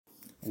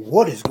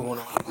What is going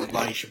on,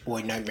 everybody? It's your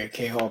boy Nightmare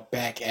K-Hawk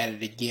back at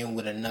it again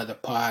with another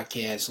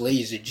podcast.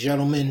 Ladies and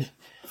gentlemen,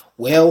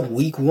 well,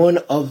 week one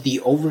of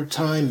the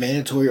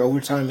mandatory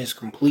overtime is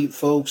complete,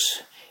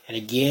 folks. And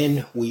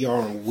again, we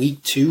are on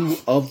week two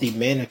of the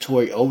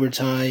mandatory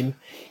overtime.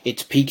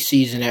 It's peak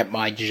season at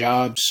my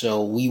job,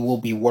 so we will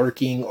be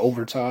working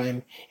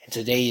overtime. And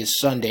today is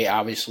Sunday,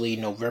 obviously,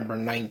 November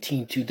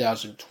 19,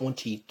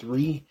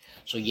 2023.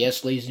 So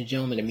yes, ladies and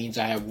gentlemen, it means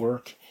I have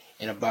work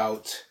in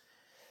about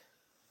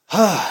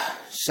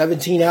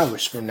 17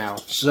 hours from now.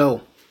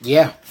 So,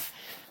 yeah.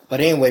 But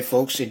anyway,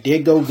 folks, it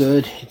did go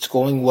good. It's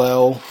going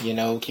well.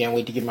 Can't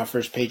wait to get my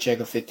first paycheck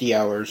of 50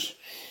 hours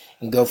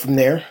and go from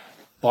there.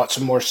 Bought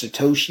some more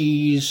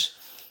Satoshis.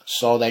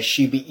 Saw that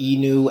Shiba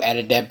Inu.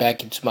 Added that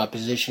back into my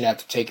position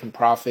after taking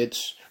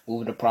profits.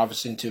 Moving the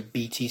profits into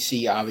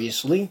BTC,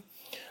 obviously.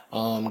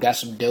 Got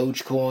some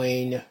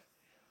Dogecoin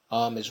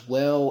as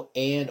well,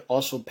 and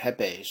also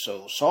Pepe.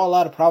 So saw a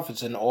lot of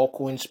profits in the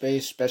altcoin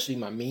space, especially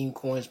my meme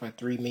coins, my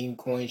three meme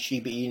coins,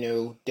 Shiba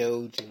Inu,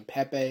 Doge, and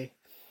Pepe.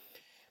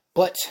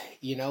 But,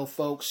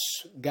 folks,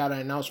 got an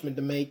announcement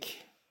to make.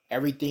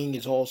 Everything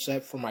is all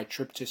set for my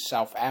trip to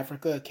South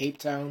Africa, Cape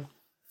Town.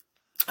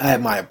 I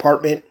have my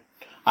apartment.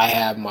 I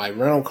have my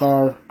rental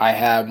car. I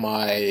have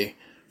my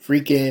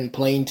freaking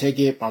plane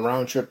ticket, my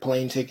round trip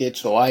plane ticket.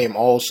 So I am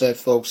all set,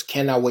 folks.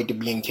 Cannot wait to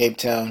be in Cape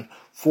Town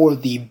for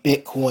the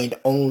Bitcoin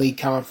only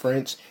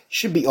conference.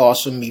 Should be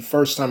awesome. The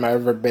first time I've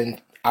ever been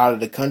out of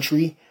the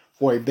country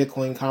for a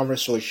Bitcoin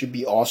conference, so it should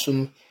be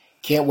awesome.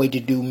 Can't wait to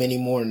do many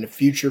more in the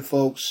future,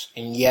 folks.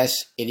 And yes,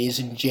 it is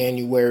in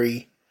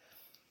January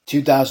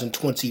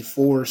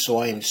 2024, so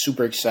I am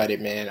super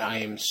excited, man. I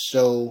am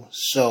so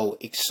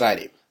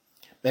excited.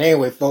 But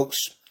anyway, folks,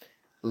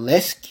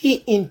 let's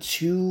get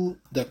into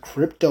the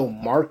crypto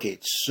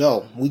markets.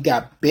 So we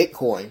got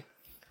Bitcoin,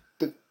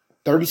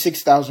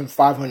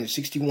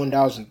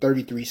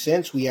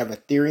 $36,561.33. We have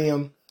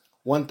Ethereum,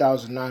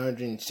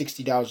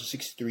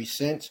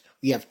 $1,960.63.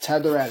 We have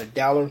Tether at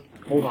 $1.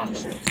 Hold on a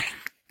second.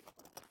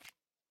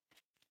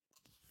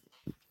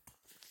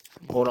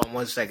 Hold on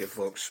 1 second,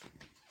 folks.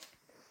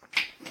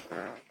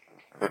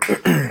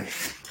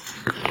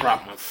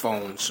 Drop my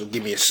phone, so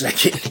give me a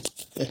second.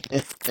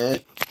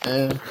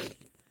 And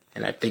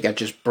I think I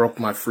just broke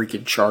my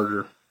freaking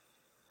charger.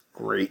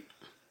 Great.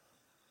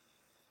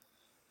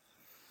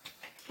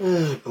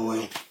 Oh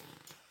boy.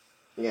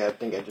 Yeah, I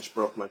think I just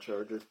broke my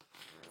charger.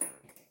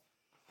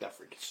 That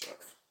freaking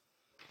sucks.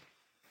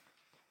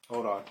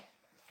 Hold on.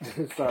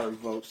 Sorry,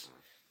 folks.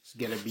 It's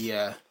gonna be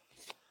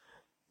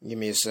give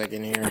me a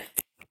second here.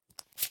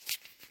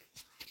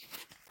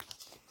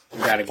 I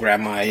gotta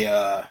grab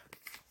my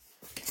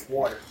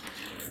water.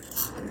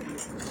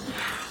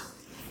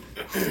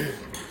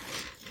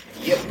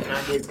 Yep, and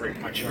I did break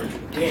my charger.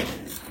 Damn.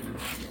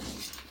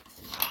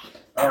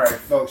 Alright,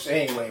 folks.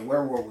 Anyway,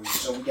 where were we?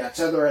 So we got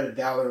Tether at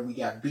 $1. We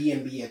got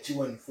BNB at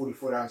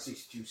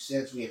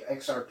 $244.62. We have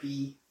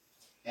XRP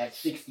at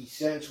 60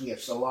 cents. We have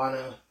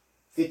Solana,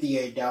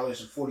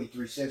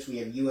 $58.43. We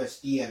have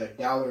USD at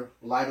 $1.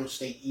 Lido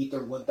State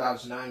Ether,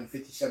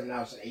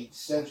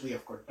 $1,957.08. We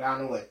have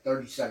Cardano at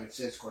 37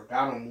 cents.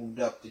 Cardano moved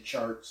up the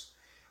charts.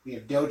 We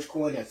have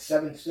Dogecoin at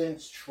 7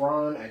 cents.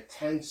 Tron at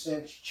 10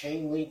 cents.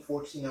 Chainlink,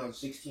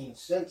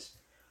 $14.16.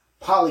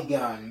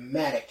 Polygon,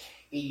 Matic,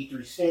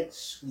 83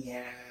 cents. We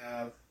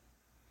have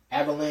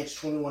Avalanche,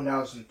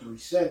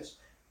 $21.03.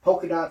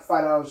 Polkadot,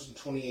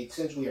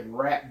 $5.28. We have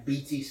Wrap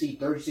BTC,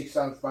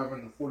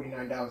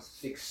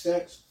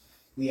 $36,549.06.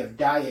 We have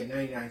DAI at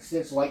 99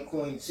 cents.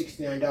 Litecoin,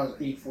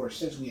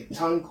 $69.84. We have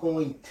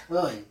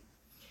Toncoin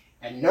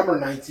at number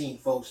 19,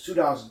 folks,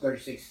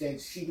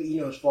 $2.36. Shiba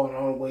Inu is falling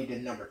all the way to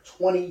number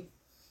 20,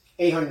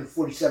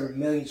 847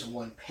 million to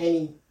 1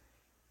 penny.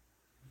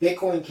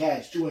 Bitcoin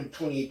Cash,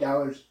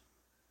 $228.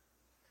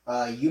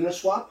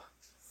 Uniswap,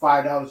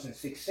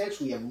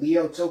 $5.06. We have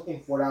Leo token,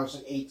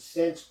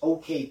 $4.08.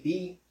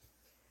 OKB,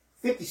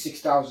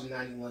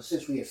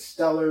 $56.91. We have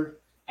Stellar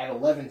at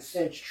 11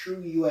 cents.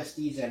 True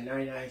USDs at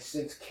 99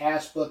 cents.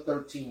 Caspa,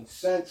 13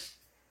 cents.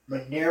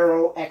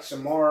 Monero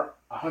XMR,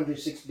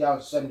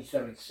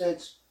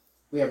 $160.77.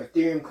 We have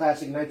Ethereum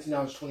Classic,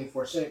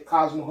 $19.24.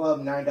 Cosmo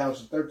Hub,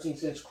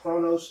 $9.13.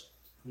 Kronos,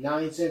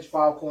 9 cents.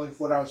 Filecoin,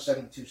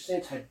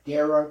 $4.72.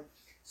 Hedera,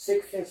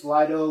 6 cents.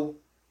 Lido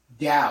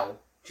DAO,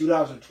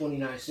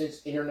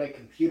 $2.29. Internet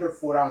Computer,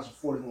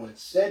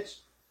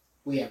 $4.41.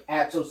 We have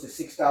Atos at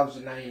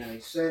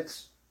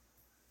 $6.99.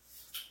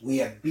 We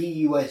have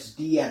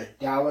BUSD at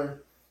 $1.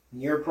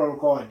 Near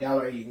Protocol at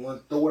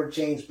 $1.81. Thor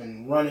Chain's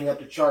been running up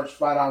the charts,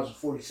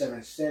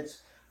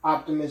 $5.47.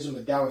 Optimism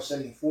at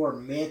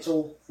 $1.74.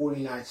 Mantle,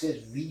 49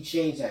 cents.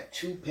 V-Chain's at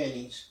 2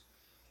 pennies.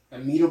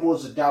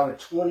 Immutables at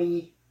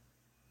 $1.20.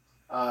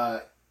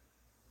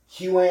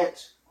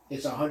 QAnt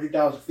is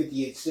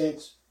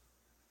 $100.58.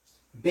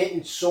 Bit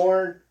and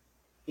Sword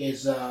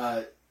is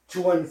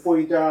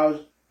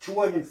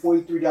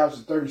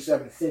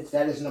 $243.37.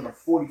 That is number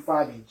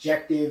 45.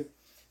 Injective,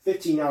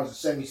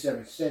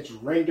 $15.77.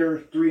 Render,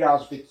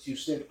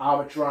 $3.52.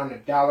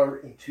 Arbitron,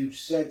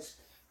 $1.02.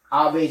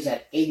 Ave's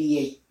at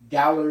 $88.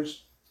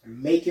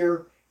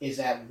 Maker is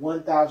at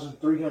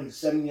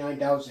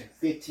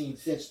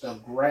 $1,379.15. The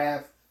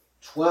Graph,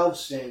 12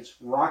 cents.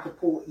 Rocket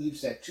Pool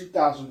Eves at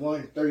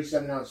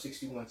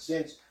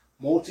 $2,137.61.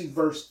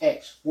 Multiverse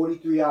X,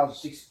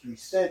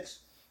 $43.63.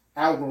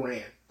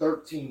 Algorand,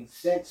 13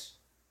 cents.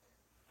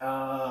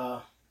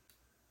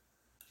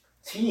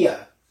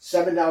 TIA,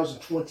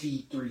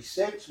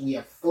 $7.23. We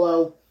have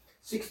Flow,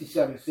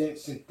 67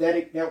 cents.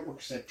 Synthetic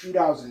Networks at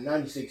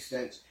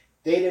 $2.96.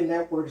 Data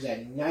Networks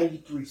at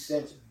 93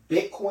 cents.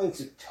 Bitcoin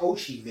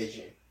Satoshi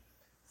Vision,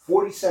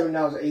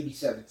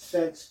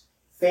 $47.87.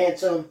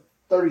 Phantom,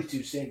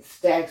 32 cents.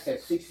 Stacks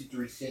at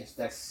 63 cents.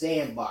 That's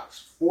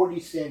Sandbox, 40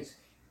 cents.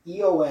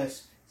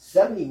 EOS,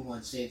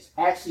 71 cents.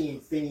 Axie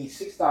Infinity,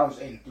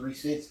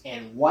 $6.03.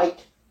 And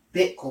White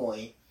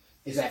Bitcoin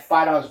is at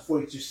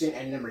 $5.42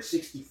 at number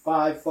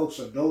 65, folks.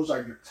 So those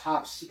are your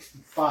top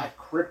 65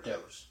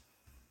 cryptos.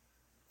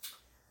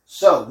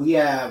 So we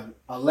have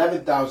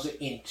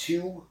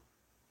 11,002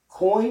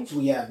 coins.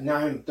 We have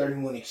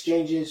 931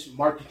 exchanges.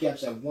 Market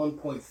caps at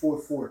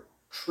 1.44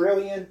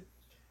 trillion.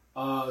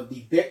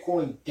 The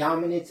Bitcoin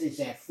dominance is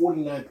at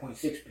 49.6%.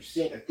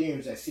 Ethereum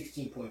is at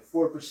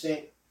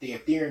 16.4%. The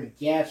Ethereum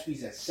gas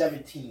fees at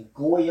 17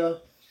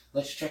 Goya.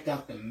 Let's check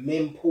out the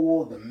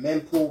mempool. The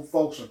mempool,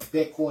 folks, of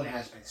Bitcoin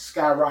has been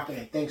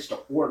skyrocketing thanks to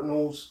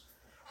Ordinals.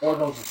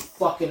 Ordinals is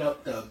fucking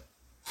up the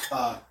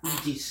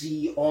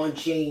BTC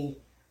on-chain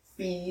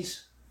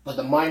fees, but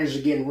the miners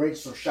are getting rich,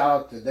 so shout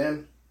out to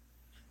them.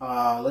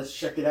 Let's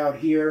check it out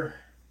here.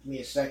 Give me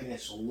a second.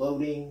 It's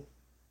loading.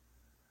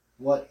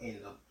 What in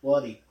the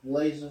bloody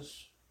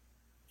blazes?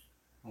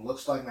 It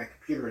looks like my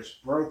computer is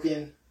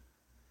broken.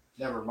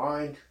 Never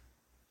mind.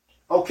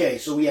 Okay,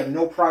 so we have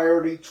no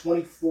priority,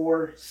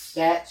 24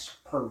 sats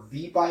per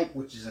V-byte,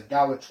 which is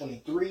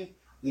 $1.23.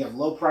 We have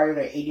low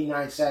priority at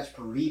 89 sats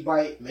per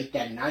V-byte. Make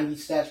that 90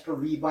 sats per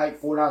V-byte,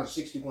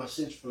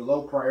 $4.61 for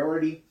low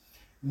priority.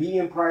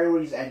 Medium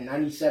priorities at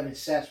 97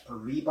 sats per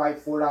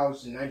V-byte,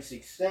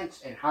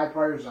 $4.96. And high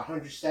priorities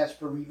 100 sats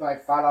per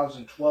V-byte,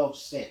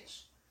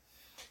 $5.12.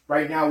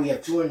 Right now we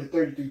have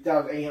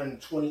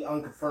 233,820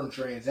 unconfirmed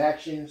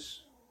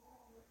transactions.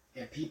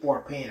 And people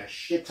are paying a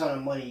shit ton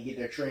of money to get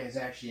their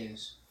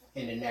transactions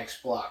in the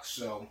next block.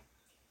 So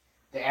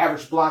the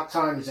average block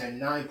time is at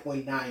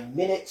 9.9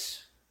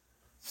 minutes.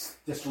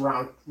 Just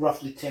around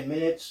roughly 10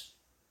 minutes.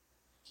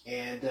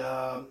 And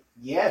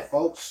yeah,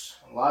 folks,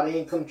 a lot of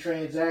income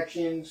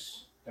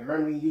transactions. The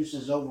memory use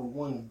is over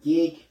 1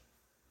 gig.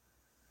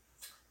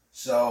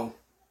 So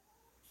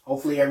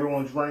hopefully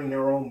everyone's running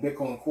their own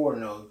Bitcoin core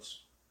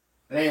nodes.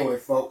 But anyway,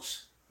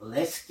 folks,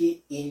 let's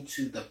get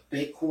into the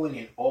Bitcoin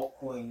and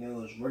altcoin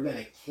news. We're going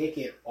to kick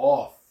it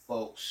off,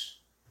 folks,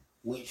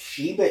 with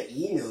Shiba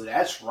Inu.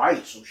 That's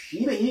right. So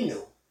Shiba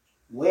Inu,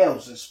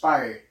 whales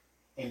inspired,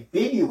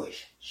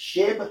 ambiguous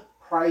SHIB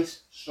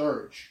price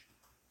surge.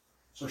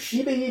 So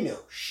Shiba Inu,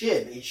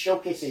 SHIB, is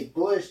showcased a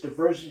bullish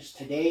divergence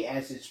today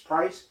as its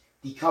price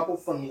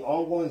decoupled from the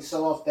ongoing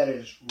sell-off that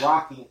is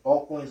rocking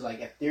altcoins like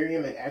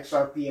Ethereum and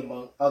XRP,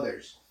 among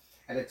others.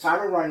 At the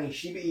time of writing,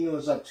 Shiba Inu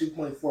is up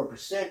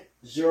 2.4%,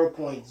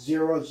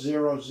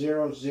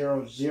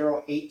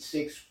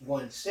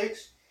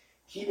 0.00008616,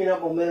 keeping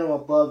up momentum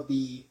above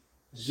the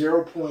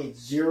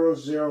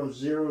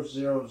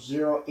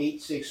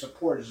 0.000086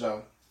 support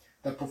zone.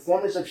 The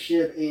performance of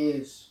SHIB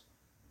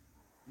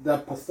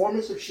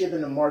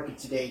in the market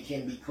today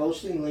can be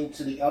closely linked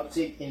to the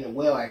uptick in the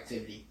whale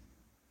activity.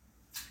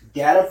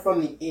 Data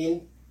from the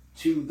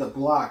Into the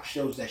Block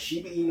shows that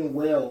Shiba Inu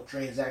whale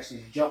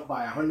transactions jumped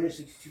by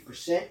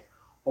 162%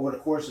 over the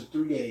course of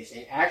 3 days.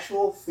 In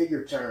actual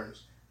figure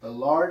terms, the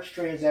large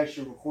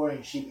transaction recorded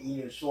in Shiba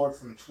Inu soared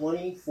from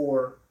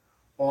 24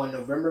 on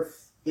November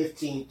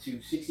 15th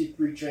to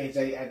 63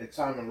 transactions at the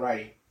time of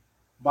writing.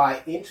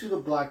 By Into the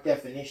Block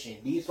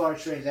definition, these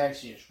large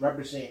transactions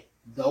represent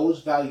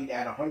those valued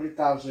at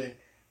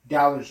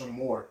 $100,000 or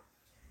more.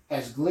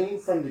 As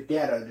gleaned from the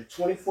data, the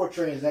 24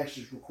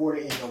 transactions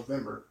recorded in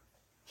November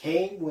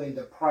came when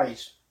the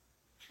price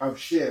of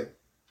SHIB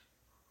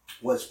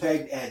was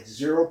pegged at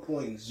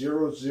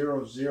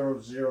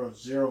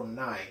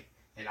 0.000009,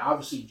 and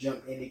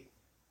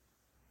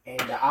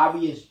the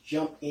obvious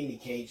jump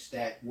indicates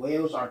that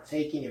whales are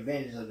taking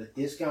advantage of the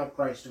discount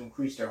price to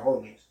increase their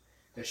holdings.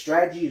 The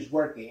strategy is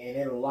working, and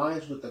it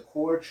aligns with the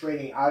core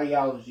trading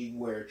ideology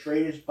where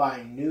traders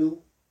buy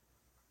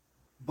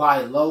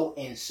low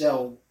and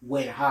sell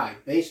when high.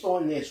 Based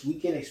on this,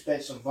 we can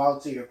expect some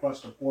volatility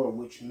across the board,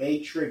 which may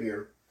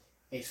trigger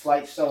a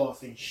slight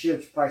sell-off in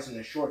SHIB's price in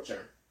the short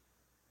term.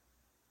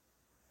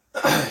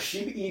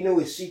 Shiba Inu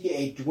is seeking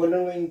a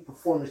dwindling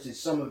performance in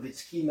some of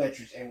its key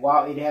metrics, and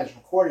while it has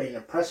recorded an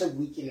impressive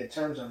week in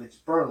terms of its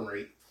burn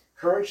rate,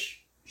 current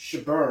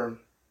SHIB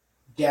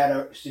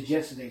data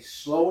suggests a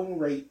slowing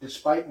rate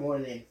despite more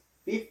than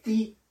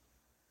 50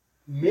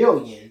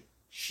 million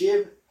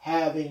SHIB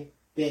having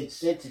been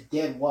sent to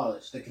dead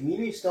wallets. The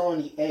community is still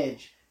on the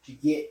edge to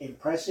get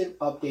impressive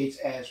updates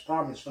as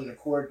promised from the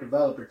core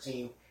developer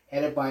team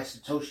headed by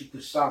Satoshi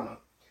Kusama.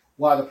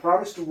 While the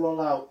promise to roll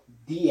out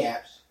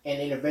dApps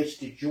and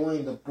innovation to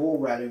join the bull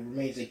rally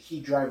remains a key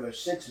driver of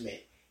sentiment,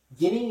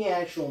 getting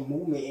actual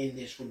movement in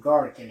this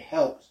regard can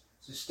help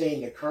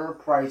sustain the current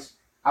price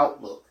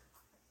outlook.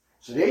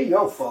 So there you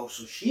go, folks.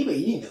 So Shiba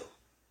Inu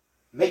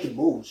making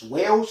moves.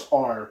 Whales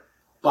are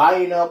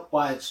buying up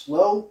while it's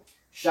low.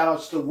 Shout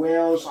outs to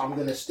whales. I'm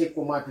going to stick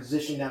with my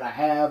position that I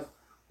have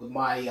with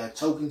my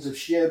tokens of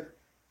SHIB.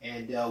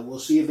 And we'll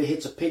see if it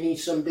hits a penny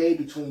someday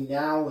between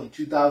now and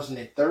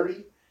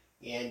 2030.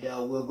 And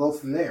we'll go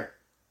from there.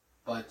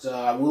 But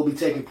I will be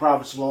taking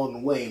profits along the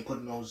way and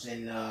putting those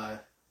in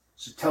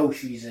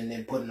Satoshis and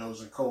then putting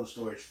those in cold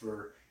storage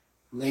for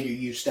later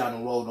use down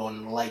the road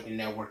on the Lightning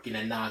Network in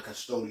a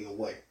non-custodial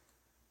way.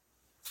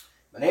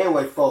 But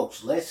anyway,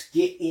 folks, let's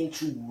get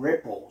into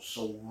Ripple.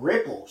 So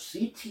Ripple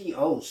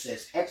CTO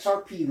says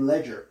XRP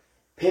Ledger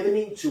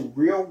pivoting to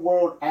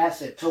real-world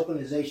asset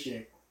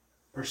tokenization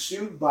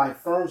pursued by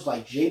firms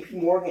like JP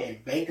Morgan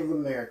and Bank of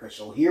America.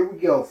 So here we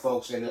go,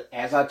 folks. And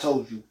as I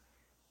told you,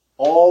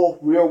 all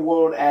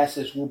real-world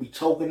assets will be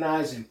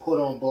tokenized and put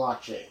on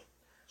blockchain.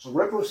 So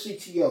Ripple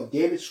CTO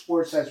David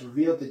Schwartz has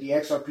revealed that the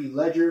XRP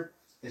Ledger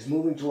is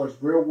moving towards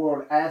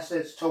real-world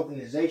assets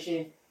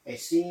tokenization, a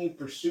scene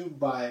pursued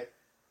by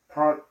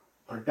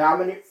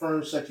predominant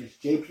firms such as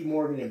JP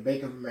Morgan and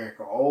Bank of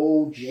America.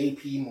 Oh,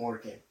 JP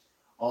Morgan.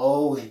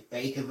 Oh, and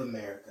Bank of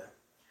America.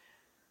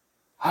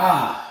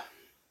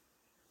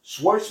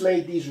 Schwartz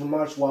made these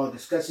remarks while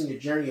discussing the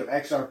journey of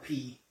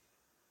XRP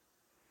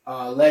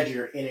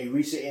Ledger in a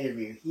recent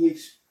interview. He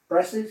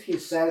expresses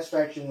his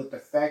satisfaction with the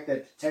fact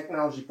that the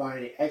technology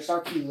behind the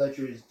XRP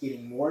Ledger is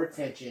getting more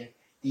attention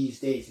these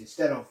days.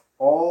 Instead of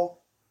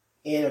all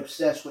in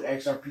obsessed with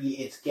XRP,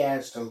 its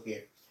gas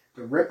token.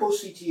 The Ripple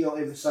CTO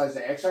emphasized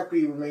that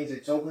XRP remains a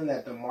token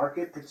that the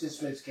market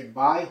participants can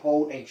buy,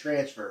 hold, and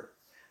transfer.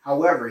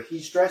 However,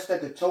 he stressed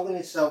that the token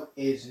itself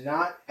is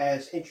not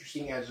as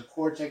interesting as the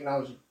core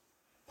technology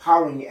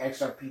powering the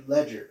XRP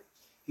Ledger.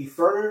 He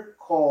further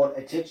called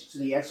attention to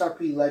the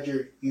XRP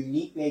Ledger's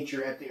unique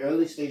nature at the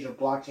early stage of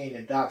blockchain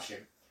adoption,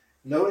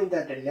 noting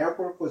that the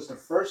network was the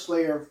first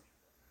layer of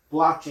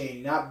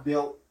blockchain not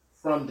built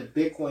from the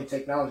Bitcoin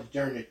technology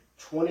during the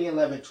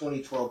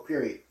 2011-2012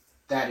 period.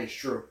 That is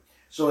true.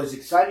 So it's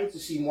exciting to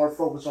see more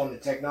focus on the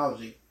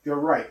technology. You're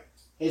right.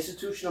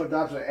 Institutional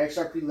adoption of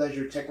XRP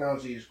Ledger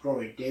technology is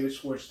growing, David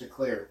Schwartz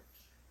declared.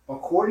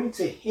 According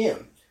to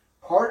him,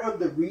 part of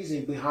the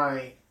reason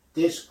behind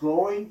this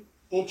growing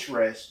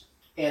interest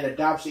and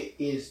adoption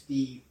is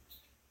the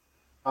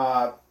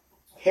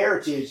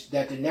heritage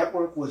that the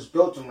network was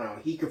built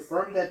around. He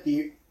confirmed that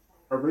the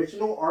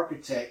original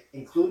architect,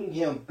 including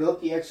him,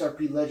 built the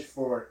XRP Ledger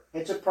for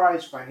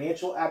enterprise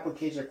financial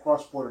application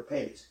cross-border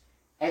payments.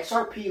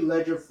 XRP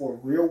Ledger for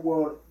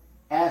real-world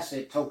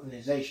asset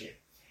tokenization.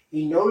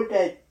 He noted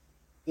that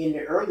in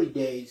the early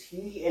days,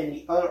 he and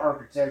the other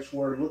architects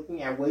were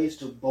looking at ways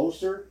to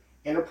bolster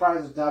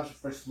enterprise adoption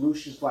for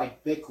solutions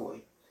like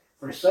Bitcoin.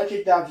 For such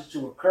adoption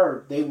to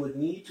occur, they would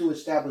need to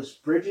establish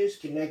bridges,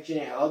 connection,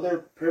 and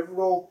other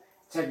pivotal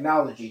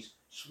technologies.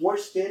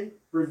 Schwartz then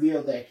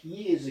revealed that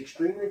he is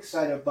extremely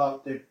excited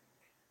about the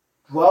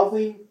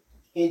delving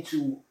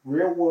into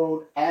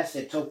real-world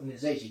asset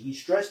tokenization. He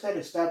stressed that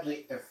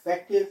establishing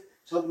effective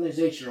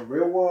tokenization of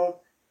real-world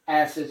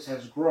assets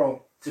has grown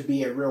to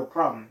be a real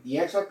problem. The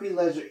XRP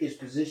Ledger is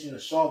positioned to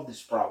solve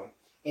this problem.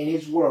 In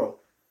his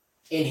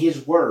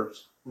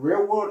words,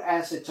 real-world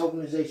asset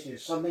tokenization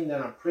is something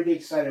that I'm pretty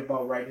excited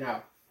about right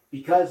now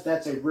because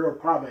that's a real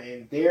problem,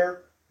 and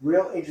their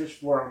real interest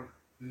from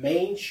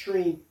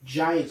mainstream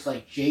giants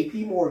like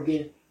JP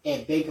Morgan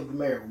and Bank of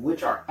America,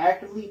 which are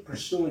actively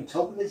pursuing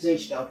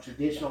tokenization of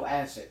traditional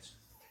assets.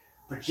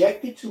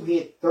 Projected to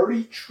hit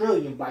 $30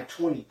 trillion by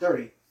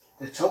 2030,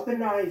 the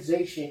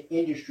tokenization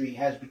industry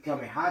has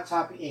become a hot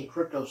topic in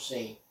crypto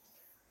scene,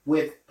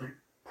 with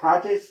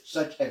projects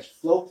such as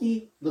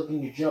Floki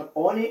looking to jump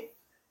on it.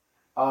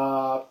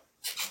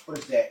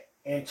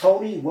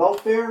 Antony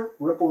Welfare,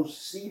 Ripple's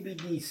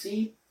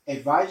CBDC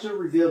advisor,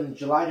 revealed in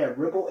July that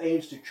Ripple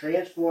aims to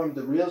transform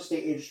the real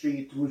estate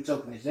industry through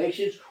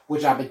tokenizations,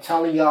 which I've been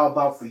telling y'all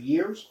about for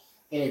years.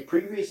 In a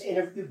previous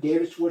interview,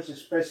 David Schwartz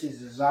expressed his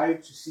desire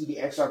to see the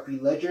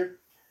XRP Ledger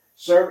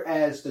serve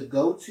as the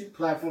go-to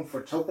platform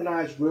for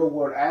tokenized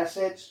real-world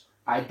assets.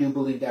 I do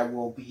believe that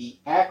will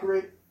be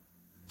accurate.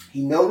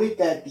 He noted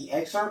that the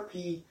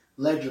XRP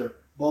Ledger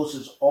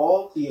boasts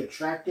all the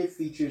attractive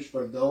features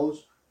for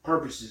those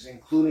purposes,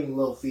 including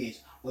low fees,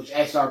 which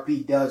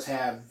XRP does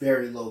have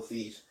very low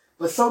fees.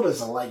 But so does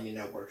the Lightning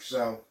Network,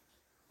 so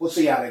we'll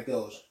see how that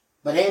goes.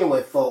 But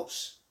anyway,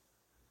 folks,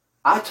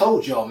 I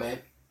told y'all, man,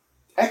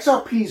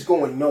 XRP is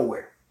going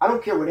nowhere. I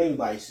don't care what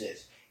anybody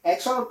says.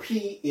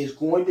 XRP is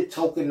going to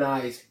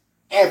tokenize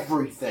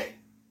everything.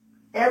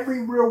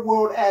 Every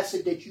real-world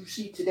asset that you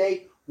see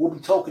today will be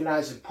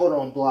tokenized and put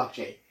on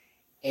blockchain.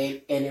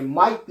 And it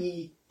might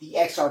be the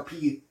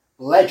XRP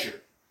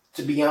Ledger,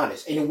 to be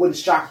honest. And it wouldn't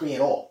shock me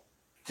at all,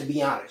 to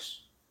be honest.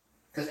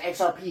 Because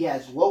XRP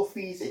has low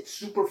fees, it's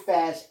super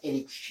fast, and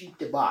it's cheap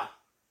to buy.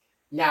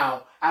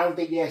 Now, I don't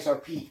think the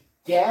XRP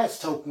gas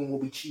token will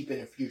be cheap in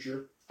the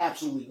future.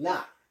 Absolutely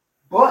not.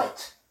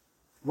 But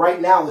right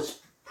now it's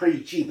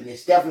pretty cheap, and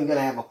it's definitely going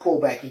to have a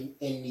pullback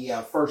in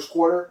the first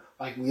quarter.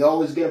 Like we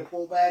always get a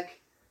pullback.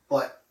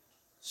 But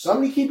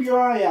something to keep your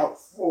eye out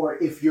for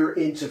if you're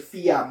into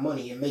fiat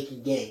money and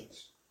making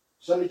gains.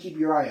 Something to keep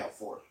your eye out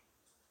for.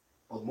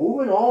 But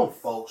moving on,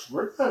 folks,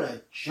 we're going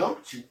to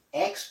jump to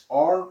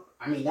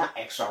not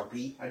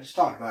XRP. I just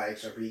talked about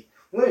XRP.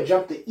 We're going to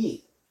jump to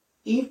ETH.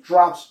 ETH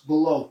drops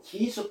below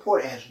key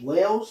support as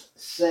whales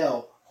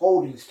sell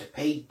holdings to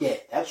pay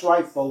debt. That's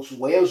right, folks.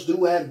 Whales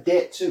do have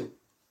debt, too.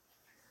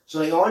 So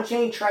the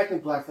on-chain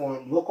tracking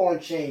platform, Look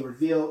On-Chain,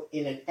 revealed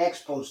in an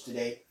X post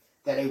today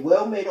that a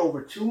whale made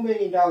over $2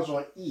 million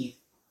on ETH.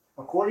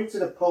 According to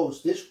the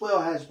post, this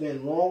whale has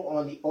been long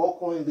on the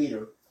altcoin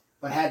leader,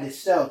 but had to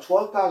sell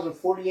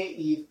 12,048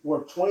 ETH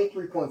worth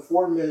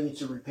 $23.4 million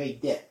to repay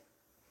debt.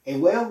 A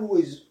whale who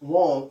is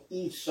long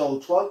ETH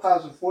sold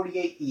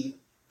 12,048 ETH,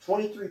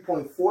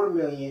 $23.4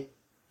 million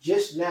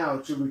just now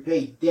to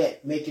repay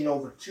debt, making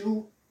over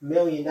 $2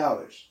 million.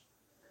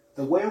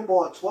 The whale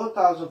bought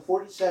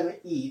 12,047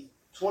 ETH,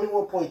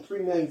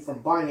 $21.3 million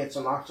from Binance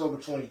on October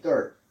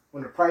 23rd,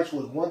 when the price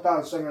was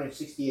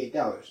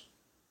 $1,768.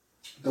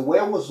 The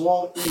whale was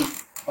long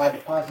ETH by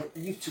depositing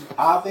ETH to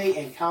Aave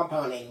and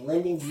Compound and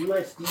lending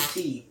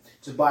USDT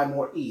to buy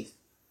more ETH.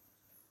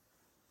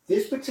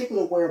 This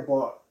particular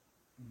whale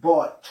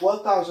bought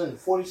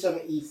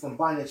 12,047 ETH from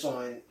Binance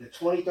on the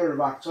 23rd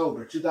of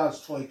October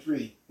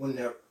 2023 when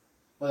the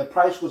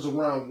price was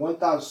around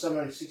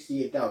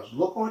 $1,768.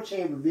 Look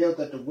On-Chain revealed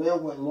that the whale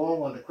went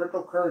long on the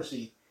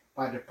cryptocurrency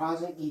by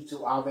depositing ETH to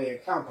Aave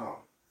and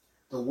Compound.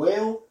 The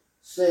whale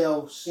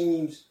sale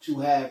seems to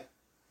have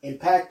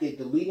impacted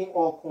the leading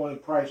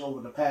altcoin price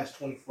over the past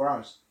 24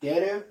 hours.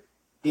 Data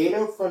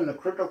from the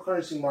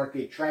cryptocurrency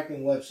market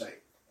tracking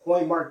website,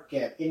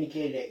 CoinMarketCap,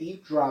 indicated that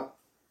ETH dropped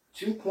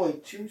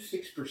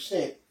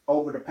 2.26%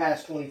 over the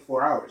past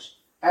 24 hours.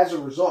 As a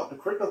result, the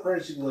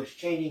cryptocurrency was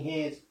changing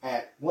hands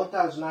at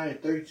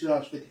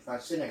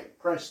 $1,932.55 at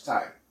press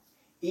time.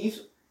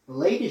 ETH's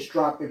latest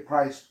drop in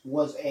price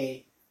was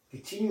a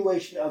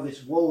continuation of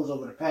its woes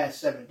over the past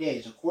 7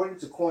 days. According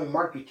to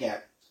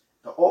CoinMarketCap,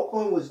 the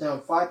altcoin was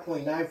down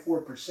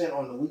 5.94%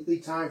 on the weekly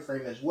time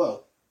frame as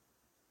well.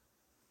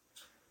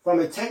 From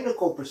a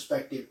technical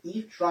perspective,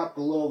 ETH dropped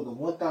below the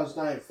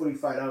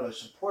 $1,945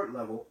 support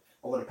level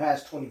over the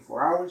past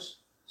 24 hours.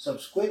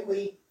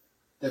 Subsequently,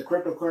 the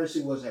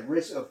cryptocurrency was at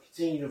risk of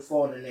continuing to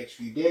fall in the next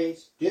few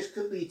days. This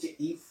could lead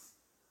to ETH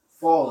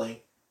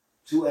falling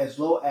to as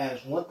low as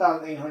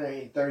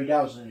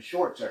 $1,830 in the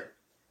short term.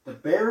 The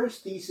bearish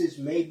thesis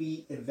may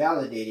be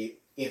invalidated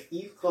if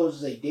ETH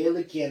closes a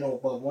daily candle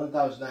above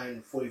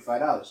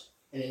 $1,945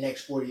 in the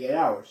next 48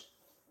 hours.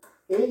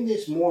 In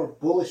this more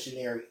bullish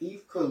scenario,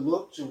 ETH could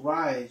look to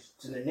rise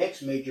to the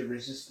next major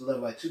resistance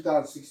level at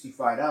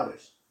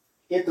 $2,065.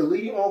 If the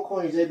leading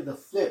altcoin is able to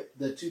flip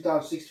the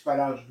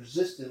 $2,065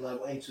 resistance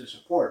level into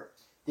support,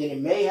 then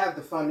it may have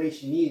the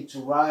foundation needed to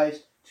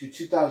rise to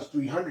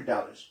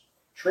 $2,300.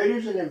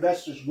 Traders and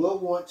investors will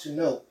want to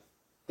note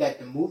that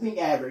the moving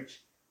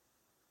average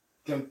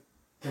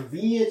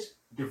convenience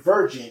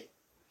divergent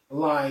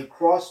line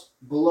crossed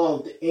below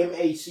the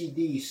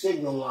MACD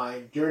signal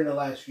line during the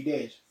last few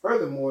days.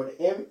 Furthermore,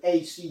 the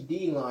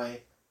MACD line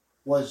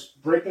was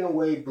breaking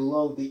away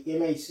below the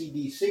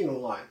MACD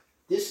signal line.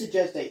 This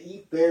suggests that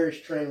ETH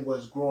bearish trend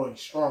was growing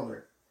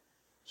stronger.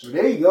 So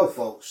there you go,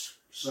 folks.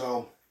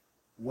 So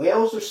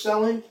whales are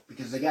selling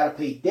because they got to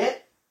pay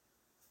debt.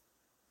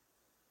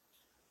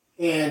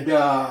 And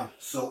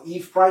so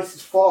ETH price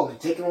is falling,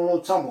 taking a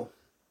little tumble.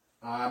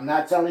 I'm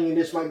not telling you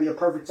this might be a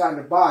perfect time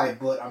to buy,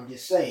 but I'm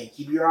just saying,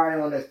 keep your eye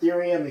on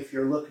Ethereum if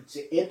you're looking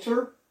to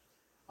enter.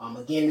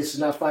 Again, this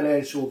is not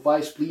financial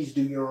advice. Please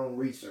do your own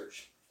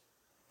research.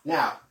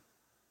 Now,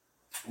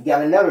 we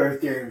got another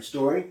Ethereum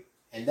story,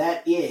 and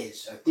that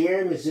is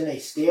Ethereum is in a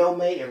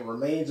stalemate and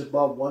remains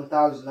above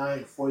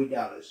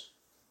 $1,940.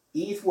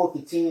 ETH will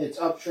continue its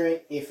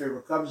uptrend if it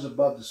recovers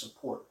above the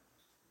support.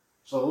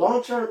 So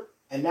long-term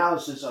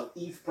analysis of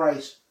ETH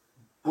price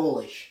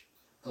bullish.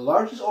 The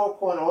largest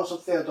altcoin also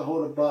failed to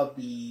hold above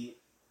the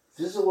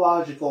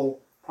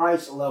physiological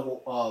price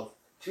level of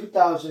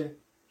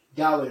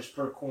 $2,000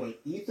 per coin.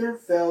 Ether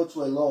fell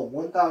to a low of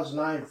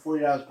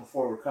 $1,940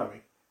 before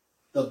recovering.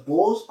 The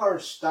bulls are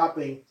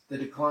stopping the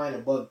decline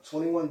above the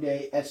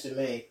 21-day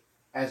SMA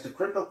as the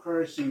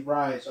cryptocurrency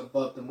rises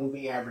above the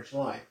moving average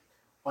line.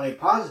 On a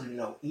positive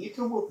note,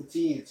 Ether will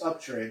continue its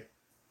uptrend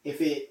if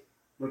it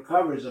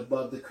recovers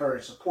above the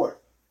current support.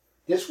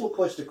 This will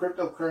push the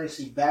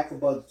cryptocurrency back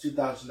above the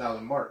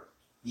 $2,000 mark.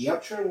 The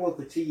uptrend will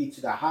continue to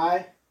the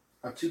high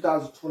of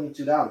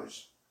 $2,022,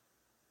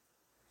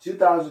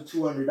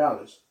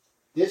 $2,200.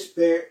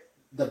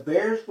 The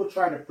bears will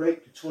try to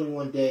break the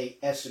 21-day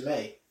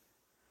SMA.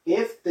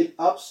 If the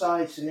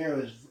upside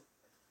scenario is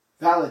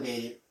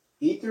validated,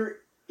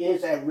 Ether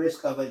is at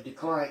risk of a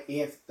decline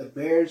if the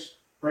bears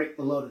break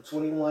below the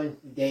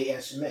 21-day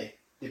SMA.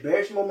 The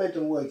bearish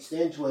momentum will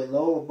extend to a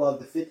low above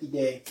the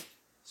 50-day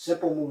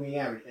simple moving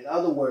average. In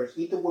other words,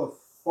 Ether will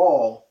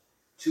fall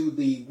to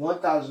the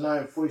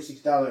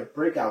 $1,946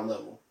 breakout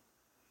level.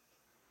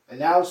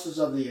 Analysis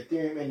of the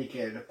Ethereum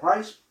indicator. The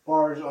price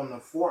bars on the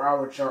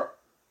 4-hour chart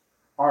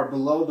are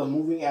below the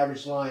moving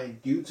average line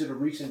due to the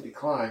recent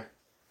decline.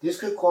 This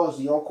could cause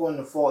the altcoin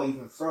to fall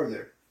even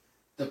further.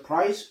 The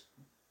price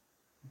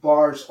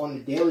bars on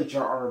the daily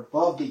chart are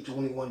above the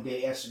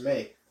 21-day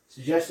SMA,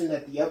 suggesting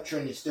that the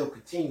uptrend is still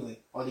continuing.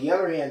 On the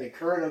other hand, the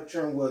current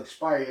uptrend will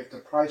expire if the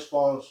price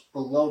falls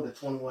below the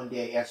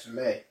 21-day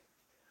SMA.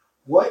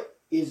 What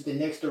is the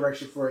next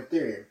direction for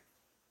Ethereum?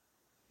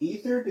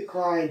 Ether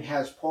decline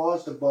has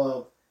paused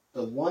above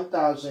the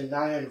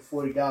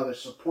 $1,940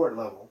 support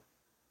level.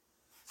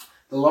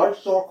 The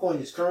largest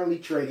altcoin is currently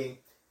trading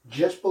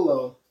just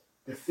below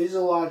the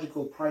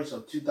physiological price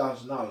of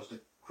 $2,000. The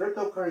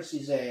cryptocurrency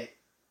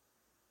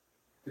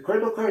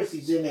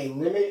is in a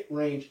limited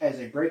range as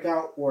a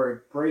breakout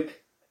or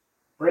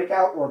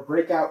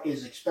breakout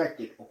is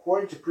expected.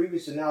 According to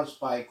previous announced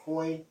by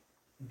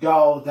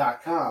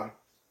CoinDoll.com,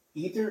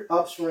 Ether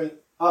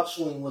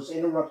upswing was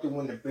interrupted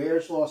when the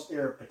bears lost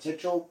their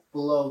potential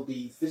below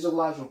the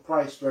physiological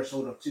price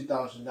threshold of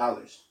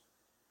 $2,000.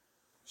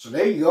 So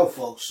there you go,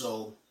 folks.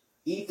 So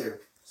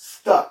Ether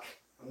stuck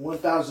at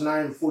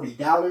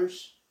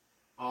 $1,940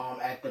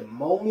 at the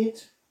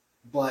moment,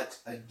 but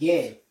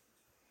again,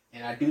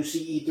 and I do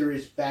see Ether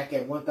is back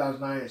at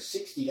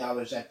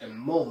 $1,960 at the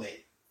moment.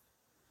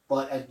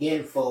 But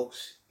again,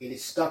 folks, it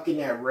is stuck in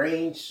that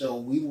range, so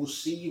we will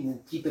see.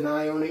 We'll keep an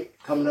eye on it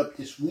coming up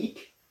this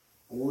week.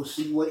 We'll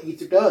see what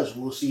Ether does.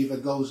 We'll see if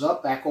it goes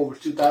up back over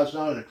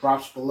 $2,000 and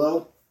drops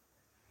below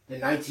the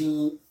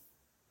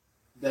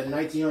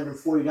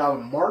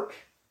 $1,940 mark.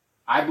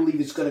 I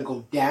believe it's going to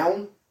go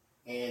down,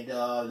 and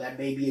that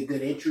may be a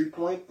good entry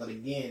point. But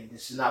again,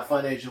 this is not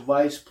financial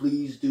advice.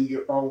 Please do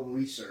your own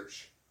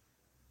research.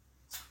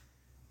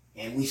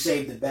 And we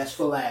saved the best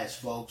for last,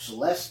 folks. So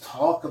let's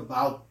talk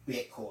about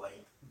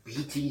Bitcoin,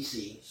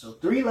 BTC. So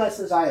 3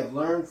 lessons I have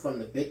learned from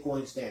the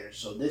Bitcoin standard.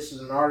 So this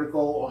is an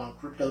article on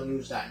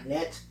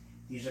cryptonews.net.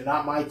 These are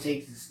not my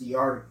takes. This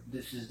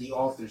is the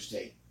author's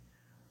take.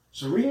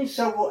 So reading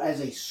several as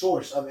a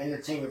source of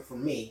entertainment for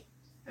me,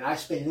 and I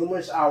spend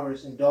numerous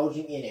hours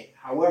indulging in it.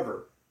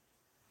 However,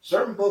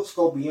 certain books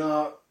go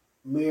beyond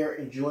mere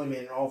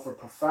enjoyment and offer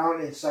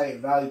profound insight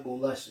and valuable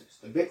lessons.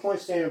 The Bitcoin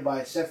Standard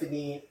by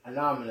Seferdine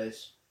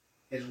Anonymous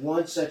is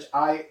one such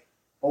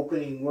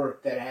eye-opening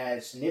work that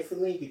has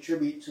significantly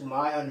contributed to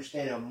my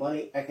understanding of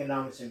money,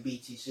 economics, and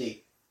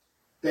BTC.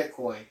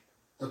 Bitcoin.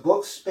 The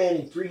book,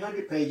 spanning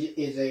 300 pages,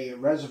 is a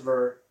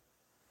reservoir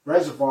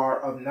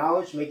of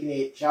knowledge, making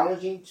it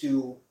challenging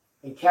to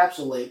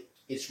encapsulate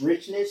its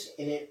richness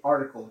in an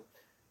article.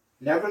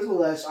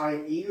 Nevertheless, I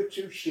am eager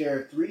to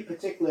share 3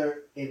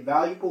 particular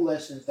invaluable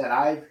lessons that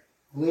I've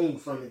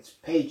gleaned from its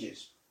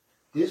pages.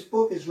 This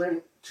book is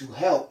written to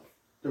help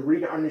the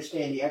reader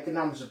understand the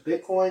economics of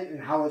Bitcoin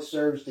and how it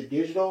serves the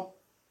digital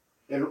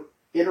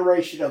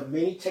iteration of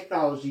many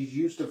technologies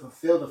used to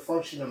fulfill the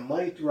function of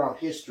money throughout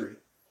history.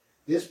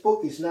 This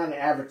book is not an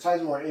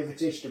advertisement or an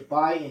invitation to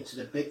buy into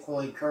the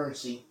Bitcoin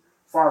currency.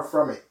 Far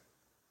from it.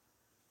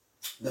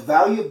 The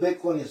value of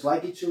Bitcoin is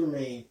likely to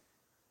remain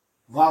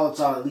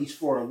volatile at least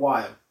for a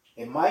while.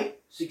 It might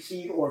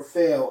succeed or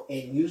fail,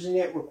 and using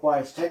it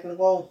requires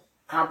technical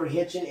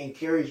comprehension and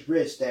carries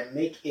risks that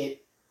make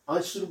it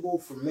unsuitable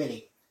for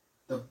many.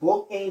 The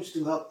book aims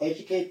to help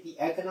educate the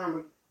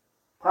economic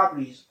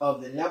properties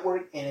of the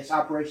network and its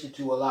operation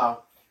to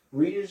allow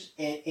readers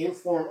an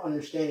informed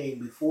understanding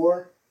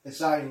before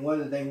deciding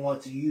whether they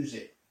want to use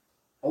it.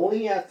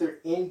 Only after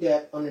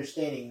in-depth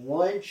understanding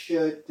one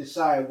should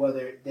decide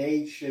whether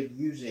they should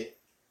use it,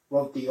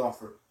 wrote the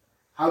author.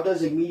 How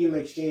does a medium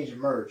exchange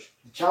emerge?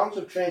 The challenge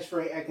of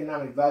transferring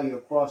economic value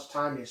across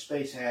time and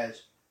space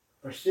has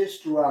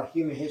persisted throughout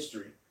human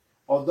history.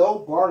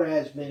 Although barter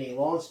has been a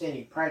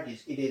long-standing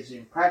practice, it is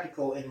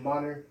impractical in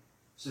modern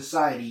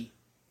society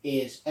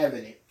is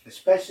evident,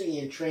 especially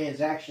in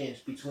transactions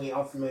between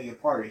unfamiliar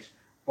parties.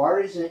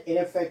 Barter is an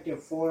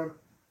ineffective form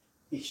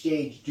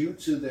exchange due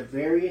to the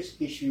various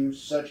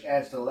issues such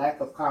as the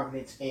lack of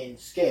confidence in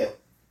scale,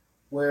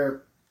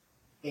 where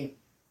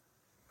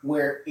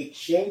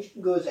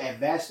exchanging goods at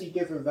vastly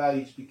different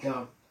values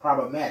become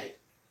problematic.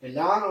 The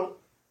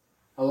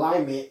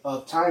non-alignment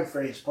of time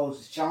frames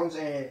poses challenges,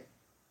 and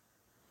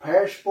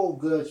perishable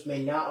goods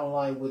may not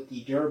align with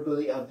the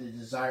durability of the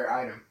desired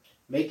item,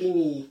 making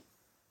the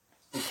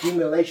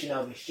accumulation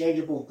of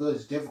exchangeable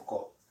goods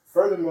difficult.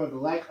 Furthermore, the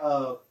lack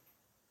of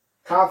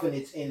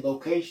confidence in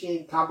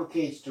location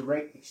complicates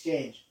direct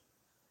exchange,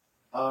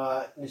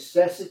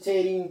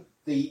 necessitating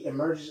the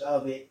emergence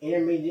of an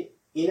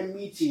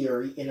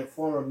intermediary in the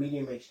form of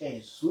medium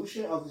exchange. The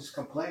solution of this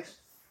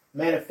complex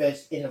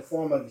manifests in the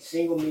form of a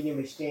single medium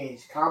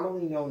exchange,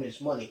 commonly known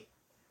as money.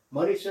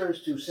 Money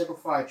serves to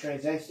simplify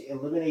transactions,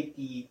 eliminate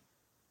the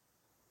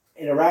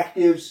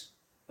interactives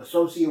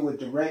associated with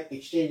direct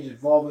exchanges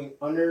involving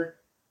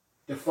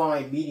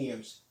underdefined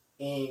mediums.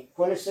 In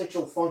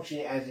quintessential function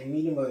as a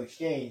medium of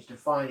exchange,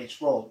 define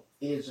its role.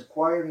 It is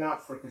acquired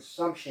not for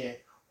consumption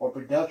or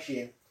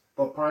production,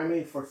 but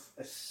primarily for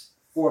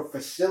for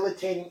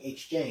facilitating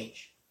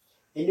exchange.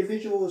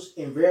 Individuals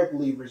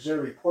invariably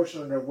reserve a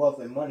portion of their wealth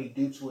and money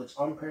due to its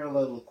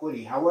unparalleled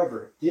liquidity.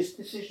 However, this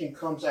decision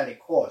comes at a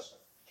cost,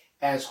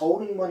 as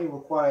holding money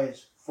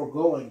requires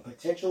foregoing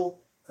potential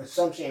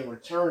consumption and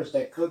returns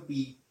that could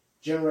be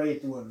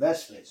generated through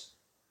investments.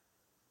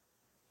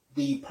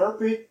 The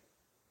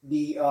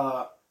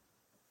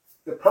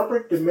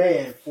perfect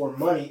demand for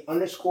money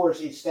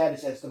underscores its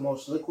status as the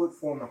most liquid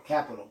form of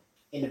capital.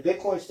 In the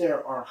Bitcoins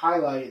there are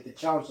highlighted the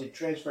challenge to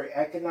transfer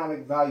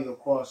economic value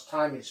across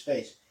time and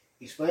space,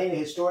 explaining the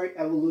historic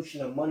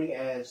evolution of money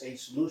as a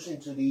solution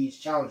to these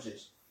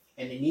challenges,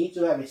 and the need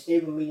to have a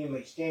stable medium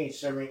of exchange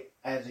serving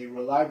as a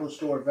reliable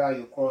store of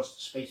value across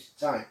space and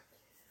time.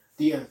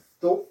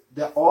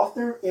 The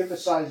author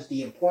emphasizes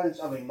the importance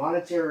of a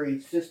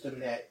monetary system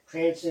that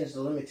transcends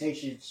the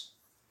limitations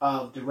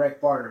of direct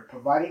barter,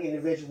 providing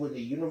individuals with a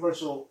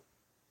universal,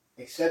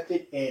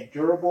 accepted, and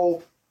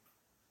durable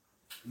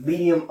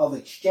medium of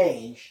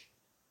exchange.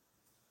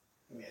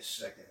 Give me a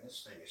second.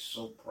 This thing is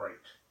so bright.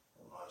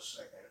 Hold on a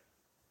second.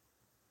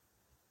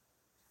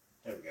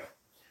 There we go.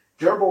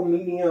 Durable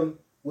medium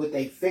with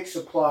a fixed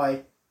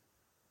supply.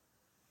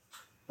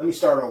 Let me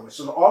start over.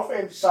 So the author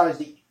emphasized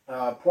the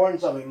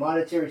importance of a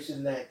monetary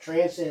system that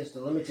transcends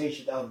the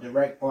limitations of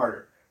direct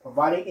barter,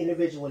 providing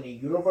individuals with a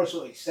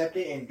universal,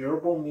 accepted, and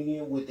durable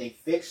medium with a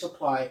fixed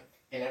supply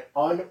and an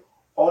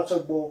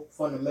unalterable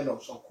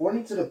fundamentals.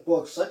 According to the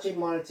book, such a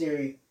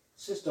monetary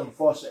system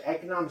fosters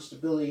economic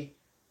stability,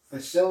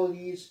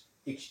 facility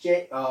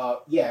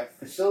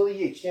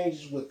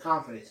exchanges with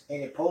confidence,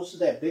 and it poses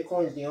that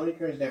Bitcoin is the only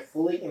currency that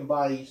fully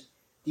embodies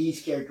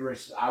these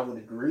characteristics. I would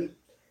agree.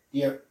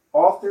 The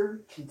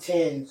author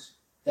contends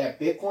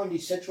that Bitcoin's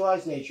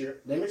decentralized nature,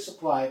 limited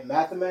supply,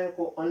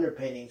 mathematical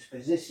underpinnings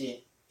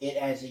position it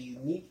as a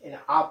unique and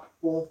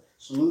optimal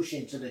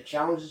solution to the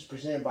challenges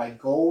presented by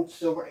gold,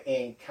 silver,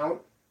 and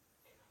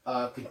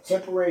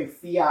contemporary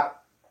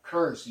fiat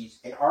currencies,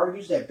 and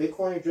argues that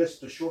Bitcoin addresses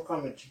the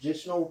shortcomings of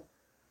traditional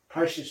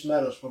precious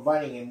metals,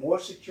 providing a more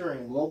secure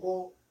and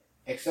global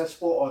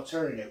accessible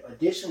alternative.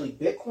 Additionally,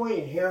 Bitcoin's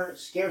inherent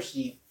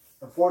scarcity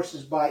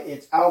enforced by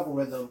its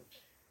algorithm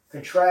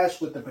contrasts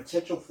with the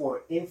potential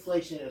for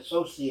inflation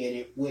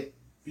associated with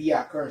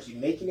fiat currency,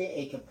 making it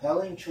a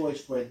compelling choice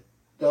for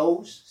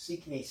those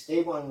seeking a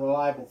stable and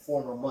reliable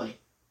form of money.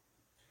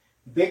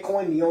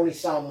 Bitcoin, the only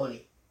sound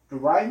money.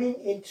 Deriving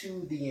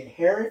into the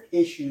inherent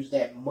issues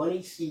that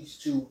money seeks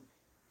to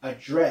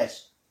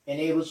address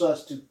enables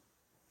us to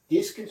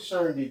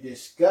disconcern the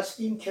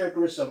disgusting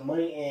characteristics of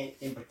money and,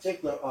 in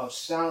particular, of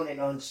sound and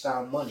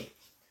unsound money.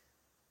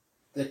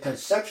 The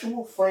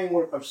conceptual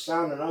framework of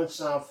sound and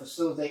unsound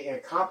facilitate a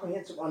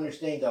comprehensive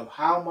understanding of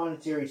how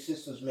monetary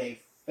systems may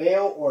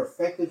fail or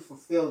effectively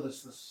fulfill the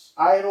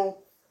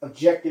societal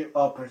objective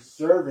of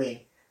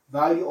preserving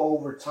value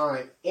over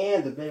time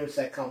and the benefits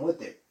that come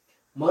with it.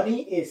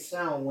 Money is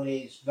sound when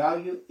its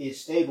value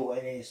is stable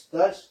and is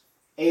thus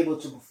able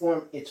to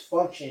perform its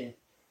function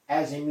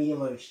as a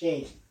medium of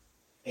exchange,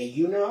 a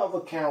unit of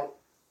account,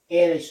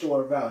 and a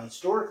store of value.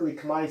 Historically,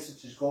 commodities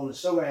such as gold and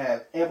silver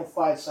have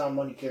amplified sound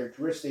money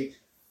characteristics.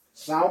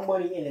 Sound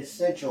money, in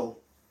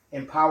essential,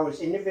 empowers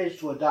individuals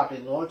to adopt a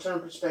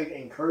long-term perspective,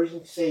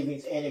 encouraging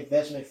savings and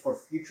investment for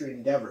future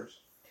endeavors.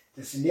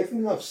 The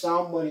significance of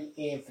sound money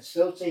in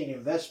facilitating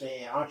investment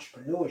and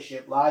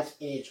entrepreneurship lies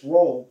in its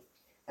role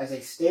as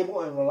a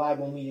stable and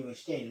reliable medium of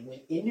exchange.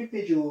 When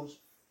individuals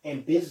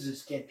and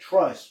businesses can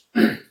trust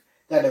that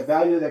the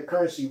value of their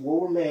currency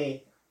will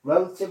remain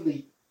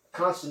relatively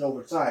constant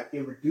over time,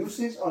 it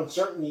reduces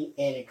uncertainty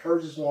and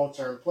encourages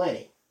long-term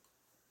planning.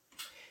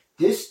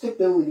 This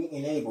stability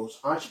enables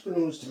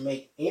entrepreneurs to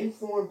make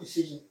informed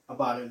decisions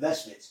about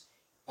investments,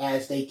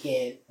 as they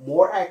can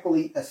more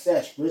accurately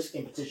assess risk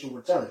and potential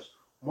returns.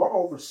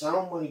 Moreover,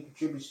 sound money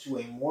contributes to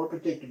a more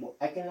predictable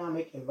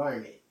economic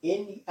environment.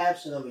 In the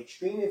absence of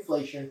extreme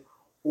inflation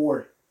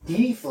or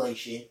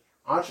deflation,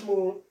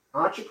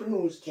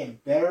 entrepreneurs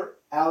can better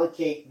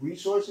allocate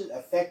resources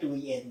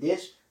effectively, and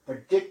this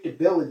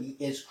predictability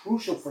is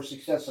crucial for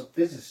success of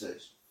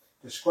businesses.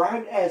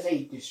 Described as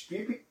a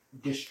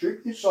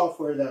distributed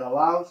software that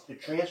allows the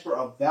transfer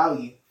of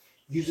value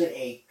using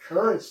a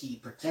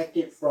currency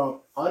protected from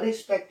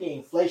unexpected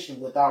inflation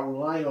without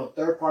relying on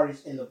third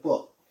parties in the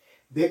book,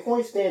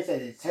 Bitcoin stands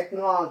as a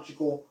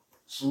technological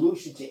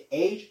solution to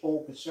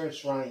age-old concerns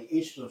surrounding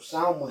issues of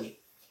sound money.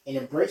 In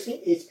embracing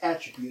its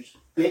attributes,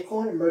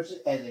 Bitcoin emerges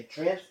as a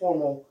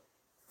transformational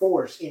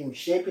force in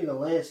reshaping the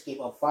landscape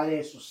of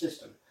financial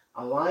systems,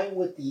 aligned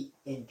with the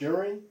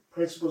enduring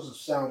principles of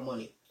sound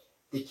money.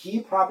 The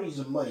key properties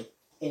of money.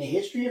 In the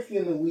history of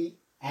human, we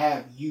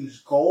have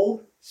used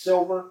gold,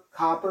 silver,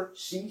 copper,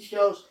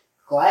 seashells,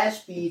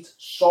 glass beads,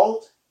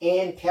 salt,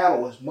 and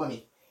cattle as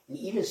money, and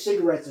even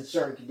cigarettes in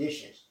certain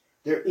conditions.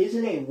 There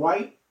isn't a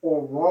right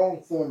or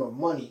wrong form of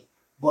money,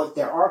 but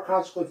there are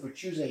consequences for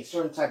choosing a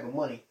certain type of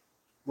money,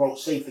 wrote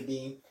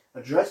Saifuddin,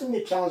 addressing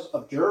the challenge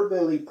of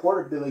durability,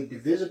 portability,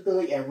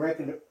 divisibility, and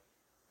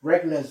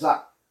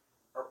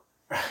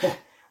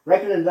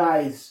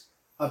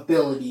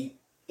recognizability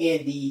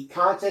in the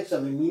context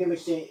of a medium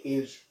exchange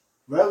is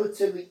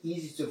relatively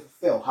easy to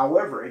fulfill.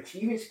 However,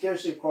 achieving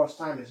scarcity across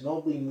time is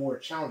notably more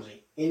challenging.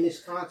 In this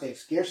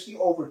context, scarcity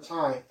over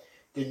time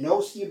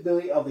denotes the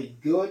ability of a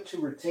good to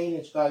retain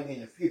its value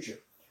in the future.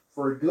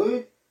 For a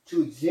good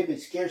to exhibit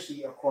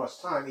scarcity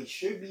across time, it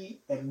should be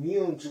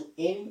immune to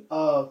any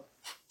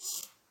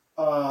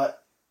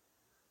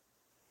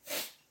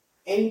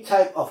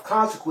type of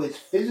consequence.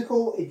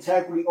 Physical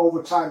integrity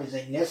over time is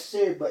a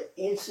necessary but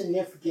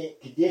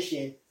insignificant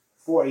condition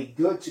for a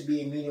good to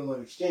be a medium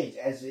of exchange,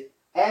 as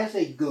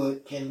a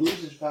good can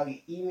lose its value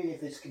even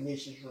if its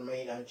conditions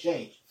remain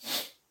unchanged.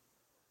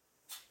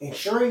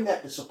 Ensuring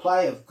that the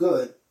supply of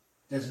good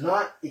does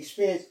not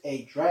experience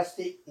a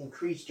drastic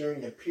increase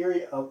during the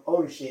period of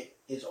ownership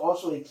is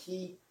also a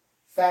key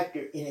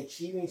factor in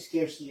achieving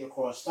scarcity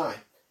across time.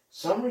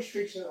 Some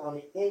restriction on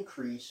the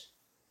increase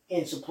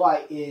in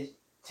supply is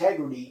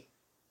integrity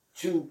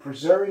to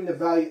preserving the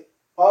value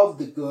of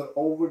the good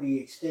over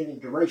the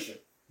extended duration.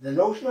 The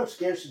notion of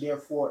scarcity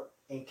therefore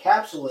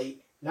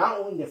encapsulates not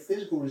only the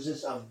physical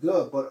resistance of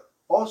good, but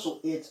also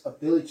its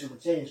ability to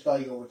retain its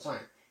value over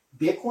time.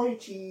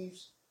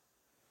 Bitcoin's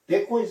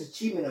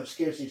achievement of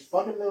scarcity is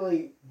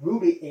fundamentally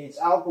rooted in its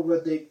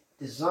algorithmic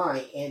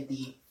design and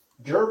the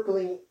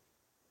durable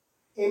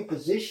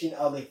imposition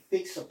of a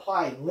fixed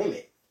supply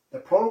limit. The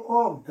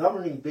protocol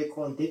governing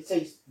Bitcoin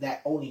dictates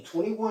that only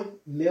 21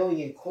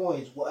 million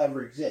coins will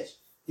ever exist.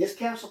 This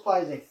cap supply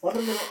is a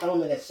fundamental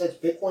element that sets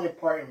Bitcoin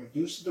apart and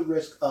reduces the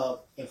risk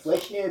of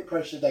inflationary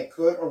pressure that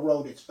could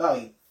erode its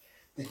value.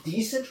 The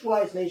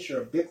decentralized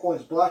nature of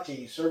Bitcoin's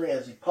blockchain, serving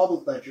as a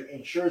public ledger,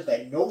 ensures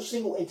that no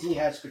single entity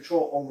has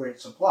control over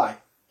its supply.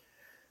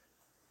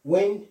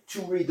 When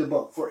to read the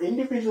book. For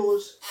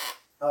individuals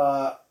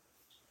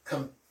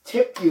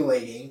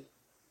contemplating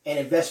an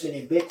investment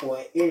in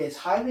Bitcoin, it is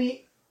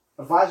highly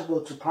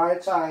advisable to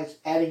prioritize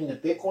adding the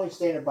Bitcoin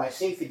Standard by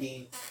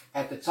Saifedean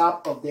at the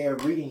top of their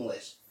reading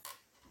list.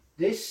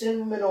 This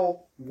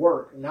seminal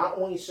work not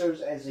only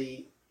serves as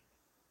a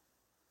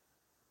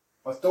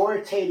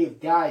authoritative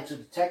guide to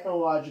the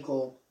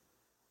technological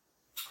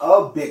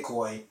of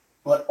Bitcoin,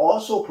 but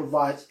also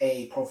provides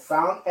a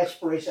profound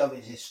exploration of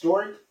its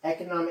historic,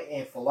 economic,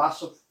 and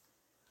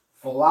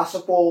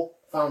philosophical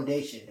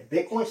foundation. The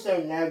Bitcoin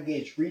Standard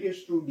navigates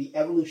readers through the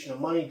evolution of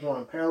money,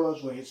 drawing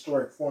parallels with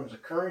historic forms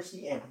of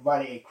currency and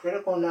providing a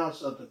critical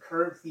analysis of the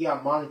current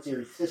fiat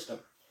monetary system.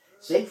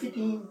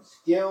 Saifedean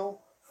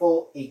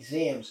skillful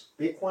examines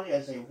Bitcoin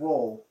as a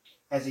role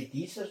as a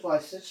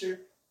decentralized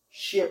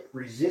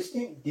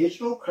censorship-resistant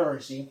digital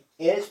currency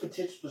and its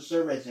potential to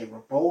serve as a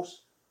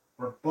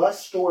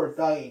robust store of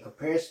value in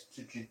comparison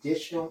to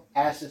traditional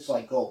assets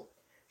like gold.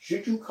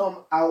 Should you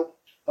come out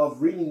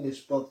of reading this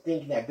book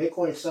thinking that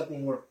Bitcoin is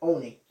something worth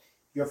owning,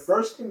 your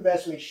first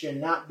investment should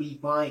not be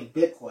buying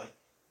Bitcoin,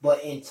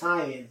 but in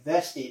time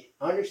invested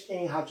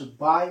understanding how to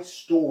buy,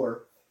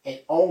 store, and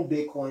own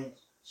Bitcoin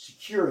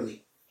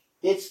securely.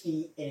 It's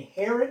the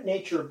inherent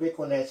nature of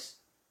Bitcoin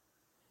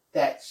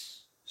that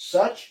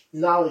such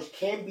knowledge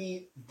can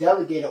be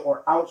delegated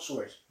or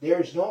outsourced.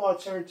 There is no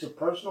alternative to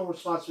personal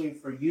responsibility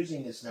for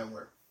using this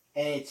network,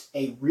 and it's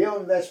a real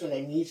investment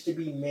that needs to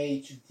be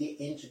made to get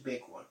into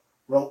Bitcoin,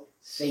 wrote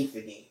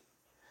Saifedean.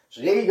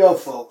 So there you go,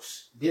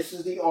 folks. This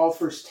is the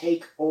author's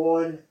take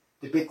on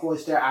the Bitcoin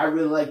Standard. I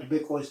really like the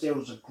Bitcoin Standard.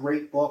 It was a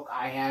great book.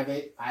 I have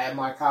it. I have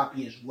my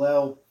copy as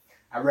well.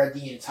 I read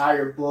the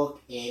entire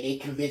book, and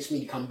it convinced me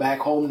to come back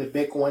home to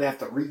Bitcoin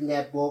after reading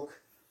that book.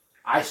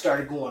 I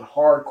started going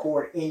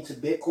hardcore into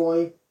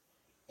Bitcoin,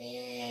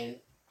 and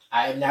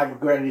I have not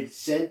regretted it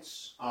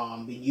since.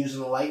 Been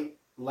using the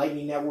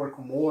Lightning Network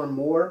more and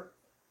more,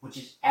 which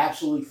is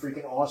absolutely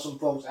freaking awesome,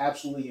 folks.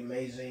 Absolutely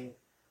amazing.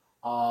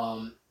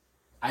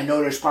 I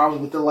know there's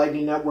problems with the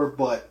Lightning Network,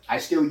 but I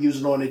still use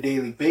it on a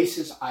daily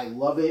basis. I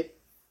love it.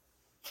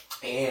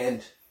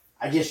 And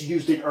I just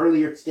used it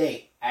earlier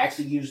today. I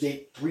actually used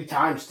it 3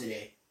 times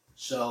today.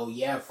 So,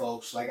 yeah,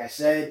 folks, like I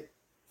said,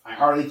 I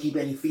hardly keep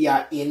any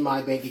fiat in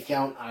my bank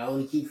account. I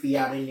only keep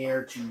fiat in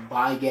there to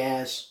buy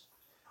gas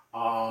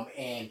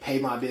and pay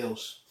my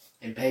bills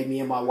and pay me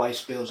and my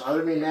wife's bills.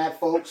 Other than that,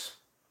 folks,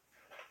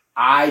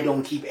 I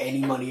don't keep any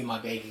money in my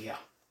bank account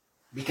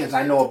because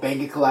I know a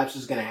banking collapse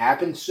is going to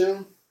happen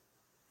soon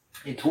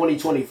in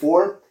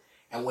 2024.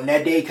 And when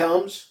that day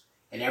comes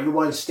and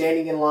everyone's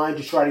standing in line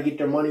to try to get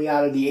their money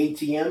out of the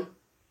ATM,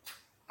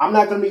 I'm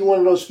not going to be one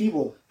of those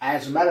people.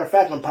 As a matter of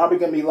fact, I'm probably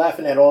going to be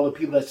laughing at all the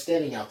people that's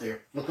standing out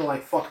there looking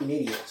like fucking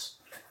idiots.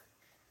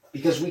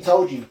 Because we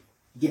told you,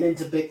 get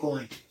into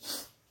Bitcoin.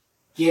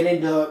 Get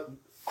into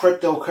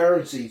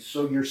cryptocurrency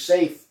so you're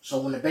safe. So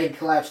when the bank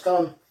collapse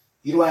comes,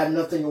 you don't have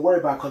nothing to worry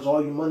about because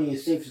all your money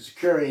is safe and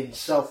secure in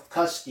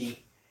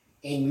self-custody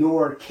in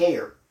your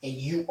care. And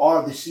you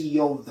are the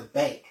CEO of the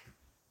bank.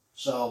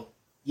 So,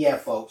 yeah,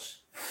 folks.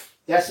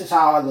 That's just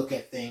how I look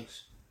at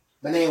things.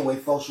 But anyway,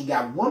 folks, we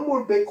got one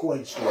more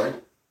Bitcoin story.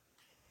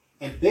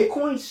 And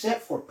Bitcoin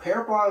set for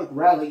parabolic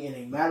rally in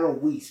a matter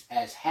of weeks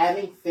as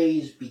halving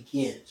phase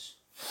begins.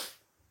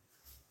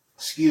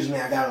 Excuse me,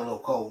 I got a little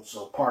cold,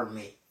 so pardon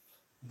me.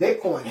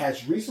 Bitcoin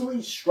has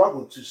recently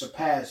struggled to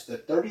surpass the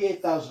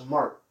 38,000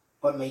 mark,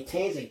 but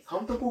maintains a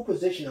comfortable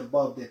position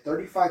above the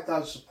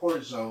 35,000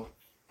 support zone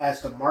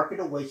as the market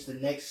awaits the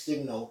next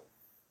signal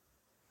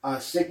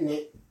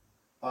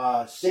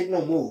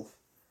move.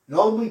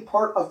 Notably,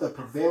 part of the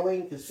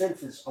prevailing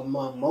consensus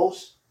among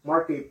most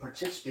market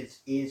participants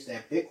is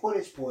that Bitcoin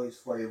is poised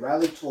for a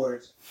rally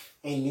towards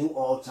a new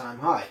all-time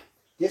high.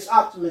 This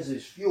optimism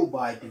is fueled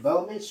by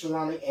developments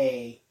surrounding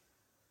a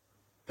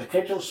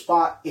potential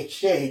spot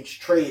exchange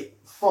traded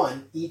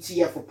fund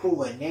ETF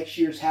approval at next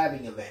year's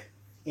halving event.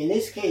 In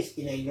this case,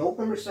 in a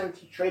November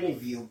 17th trading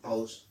view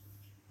post,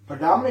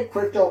 predominant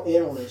crypto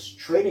analyst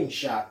Trading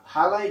Shop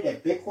highlighted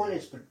that Bitcoin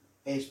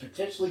is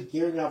potentially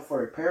gearing up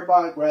for a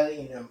parabolic rally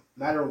in a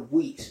matter of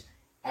weeks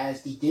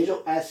as the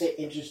digital asset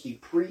enters the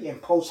pre-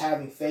 and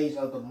post-halving phase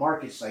of the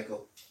market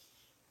cycle.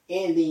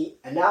 In the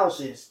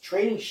analysis,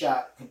 Trading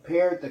Shop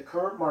compared the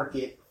current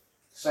market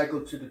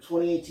cycle to the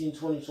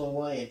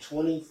 2018-2021 and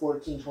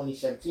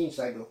 2014-2017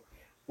 cycle,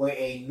 where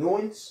a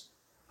nuanced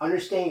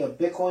understanding of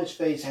Bitcoin's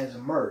phase has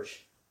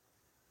emerged.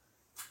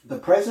 The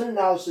present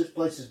analysis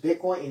places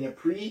Bitcoin in a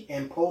pre-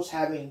 and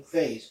post-halving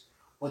phase,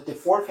 with the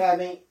fourth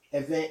halving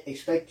event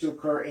expected to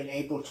occur in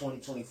April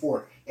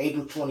 2024,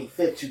 April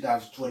 25th,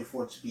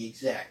 2024 to be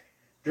exact.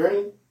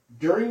 During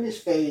this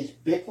phase,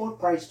 Bitcoin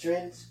price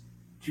trends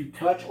to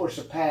touch or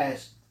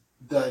surpass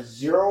the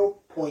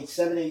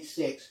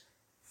 0.786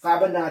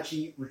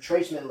 Fibonacci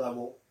retracement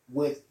level,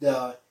 with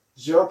the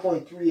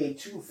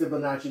 0.382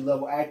 Fibonacci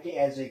level acting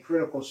as a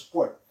critical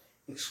support.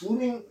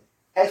 Excluding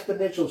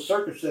exponential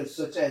circumstances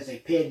such as a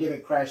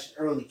pandemic crash in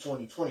early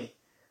 2020,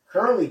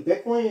 currently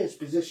Bitcoin is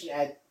positioned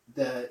at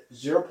the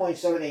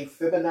 0.78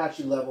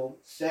 Fibonacci level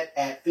set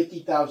at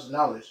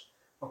 $50,000.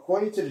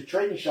 According to the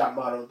Trading Shop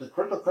model, the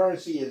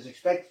cryptocurrency is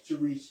expected to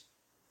reach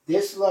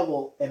this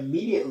level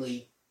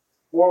immediately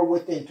or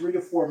within 3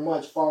 to 4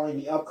 months following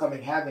the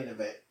upcoming halving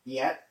event. The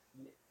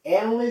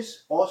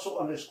analyst also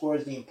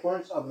underscores the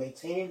importance of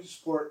maintaining the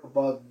support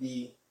above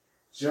the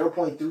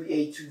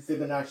 0.382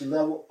 Fibonacci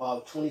level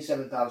of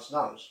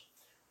 $27,000.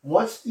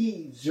 Once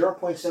the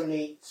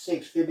 0.786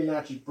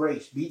 Fibonacci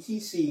breaks,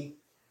 BTC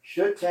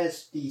should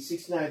test the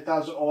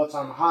 69,000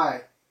 all-time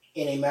high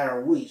in a matter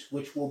of weeks,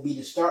 which will be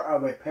the start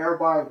of a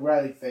parabolic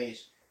rally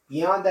phase.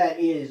 Beyond that,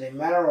 it is a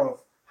matter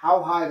of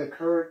how high the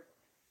current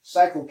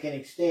cycle can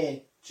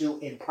extend to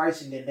in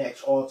pricing the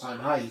next all-time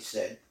high, he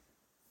said.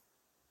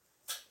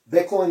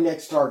 Bitcoin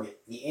next target.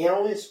 The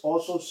analyst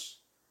also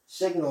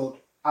signaled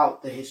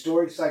out the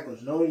historic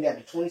cycles, noting that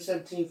the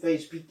 2017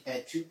 phase peaked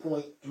at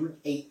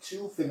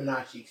 2.382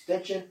 Fibonacci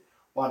extension,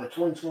 while the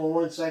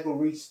 2021 cycle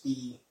reached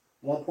the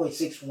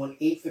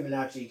 1.618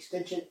 Fibonacci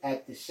extension.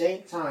 At the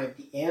same time,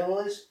 the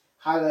analyst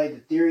highlighted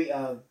the theory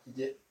of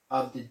the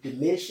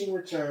diminishing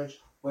returns,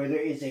 where there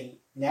is a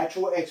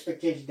natural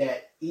expectation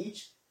that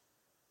each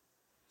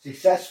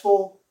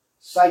successful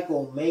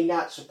cycle may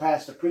not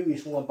surpass the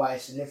previous one by a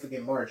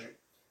significant margin.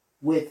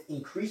 With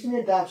increasing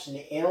adoption,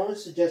 the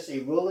analyst suggests a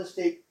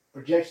realistic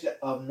projection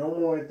of no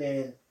more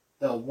than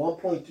the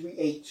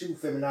 1.382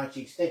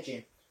 Fibonacci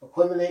extension,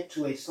 equivalent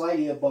to a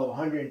slightly above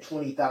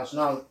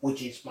 $120,000,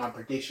 which is my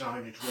prediction,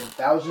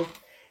 $120,000.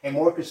 A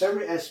more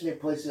conservative estimate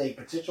places a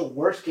potential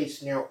worst-case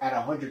scenario at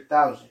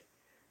 $100,000.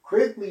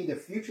 Critically, the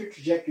future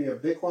trajectory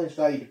of Bitcoin's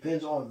value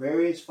depends on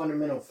various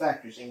fundamental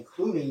factors,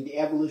 including the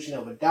evolution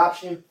of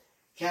adoption,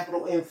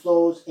 capital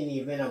inflows in the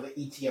event of an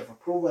ETF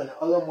approval, and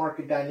other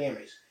market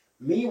dynamics.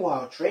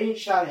 Meanwhile, Trading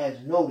Shop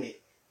has noted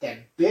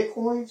that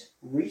Bitcoin's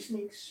recent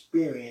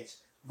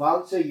experience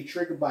volatility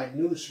triggered by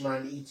news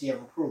surrounding the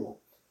ETF approval.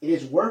 It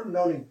is worth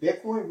noting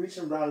Bitcoin's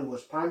recent rally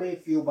was primarily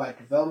fueled by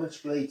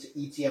developments related to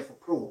ETF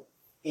approval.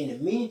 In the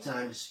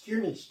meantime, the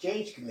Securities and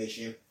Exchange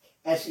Commission,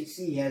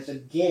 SEC, has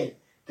again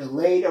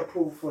delayed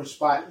approval for a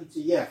spot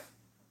ETF.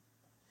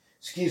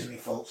 Excuse me,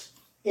 folks.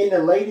 In the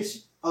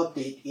latest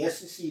update, the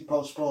SEC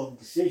postponed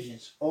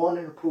decisions on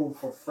an approval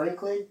for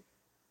Franklin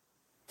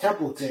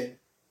Templeton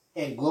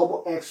and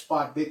Global X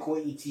Spot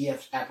Bitcoin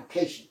ETF's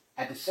application.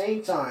 At the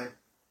same time,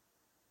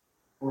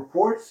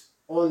 reports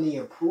on the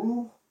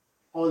approval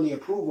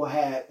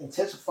have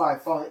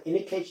intensified following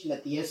indication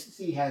that the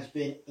SEC has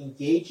been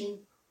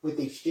engaging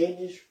with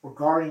exchanges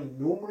regarding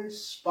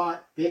numerous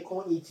spot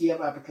Bitcoin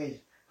ETF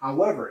applications.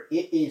 However,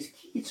 it is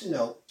key to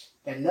note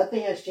that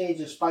nothing has changed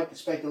despite the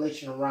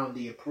speculation around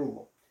the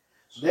approval.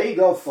 So there you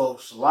go,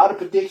 folks. A lot of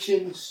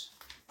predictions.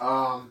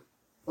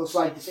 Looks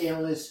like this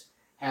analyst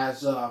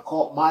has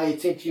caught my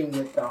attention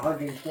with the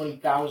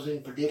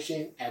 120,000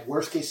 prediction. At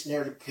worst case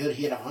scenario, it could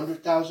hit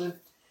 100,000.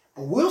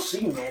 But we'll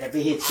see, man, if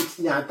it hits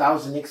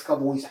 69,000 next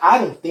couple of weeks. I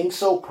don't think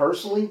so,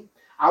 personally.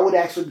 I would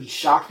actually be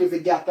shocked if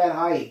it got that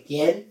high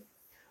again.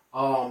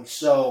 But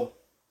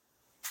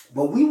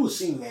we will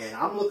see, man.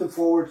 I'm looking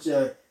forward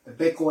to the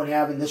Bitcoin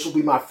halving. This will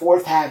be my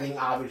fourth halving,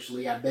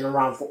 obviously. I've been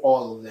around for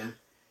all of them.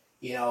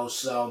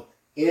 So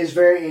it is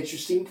very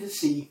interesting to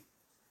see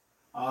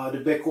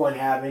the Bitcoin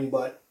halving.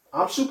 But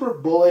I'm super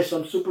bullish.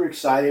 I'm super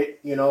excited.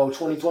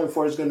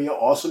 2024 is going to be an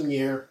awesome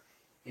year.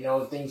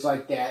 things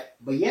like that.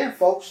 But yeah,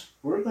 folks,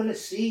 we're going to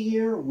see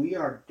here. We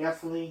are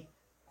definitely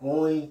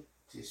going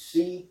to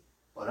see.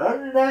 But other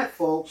than that,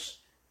 folks,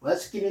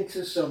 let's get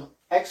into some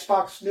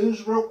Xbox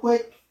news real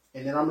quick.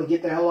 And then I'm going to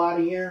get the hell out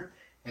of here.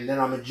 And then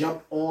I'm going to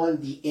jump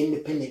on the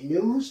independent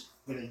news.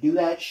 I'm going to do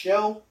that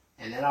show.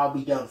 And then I'll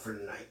be done for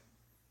tonight.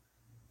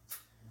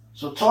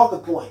 So talking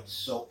points.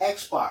 So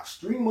Xbox,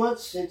 3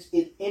 months since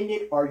it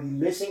ended. Are you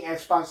missing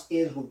Xbox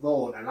games with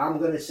gold? And I'm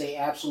going to say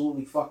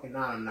absolutely fucking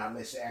not. I'm not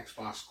missing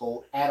Xbox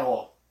gold at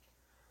all.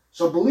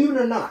 So believe it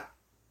or not,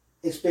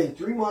 it's been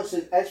 3 months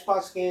since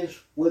Xbox games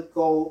with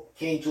gold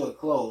came to a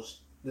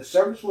close. The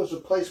service was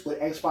replaced with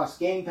Xbox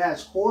Game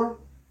Pass Core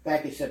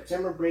back in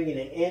September, bringing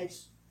an end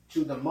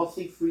to the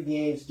monthly free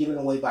games given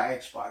away by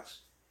Xbox.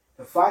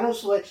 The final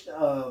selection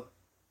of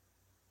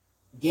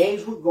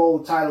games with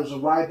gold titles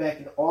arrived back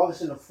in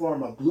August in the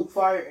form of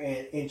Bluefire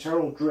and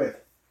Internal Drift,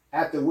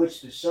 after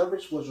which the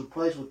service was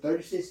replaced with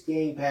 36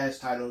 Game Pass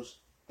titles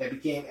that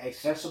became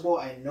accessible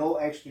at no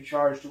extra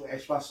charge to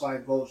Xbox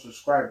Live Gold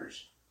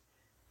subscribers.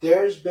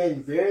 There's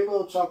been very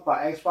little talk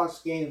about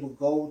Xbox games with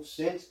gold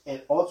since,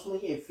 and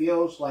ultimately it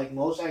feels like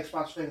most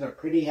Xbox fans are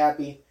pretty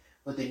happy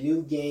with the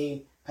new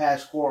Game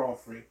Pass Core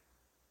offering.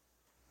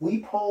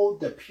 We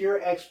polled the pure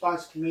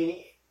Xbox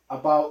community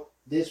about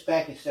this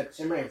back in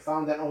September and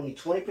found that only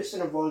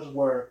 20% of voters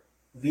were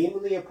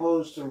vehemently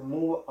opposed to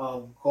removal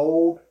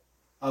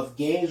of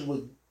games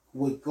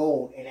with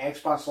gold and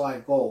Xbox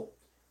Live Gold.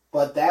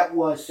 But that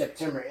was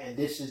September, and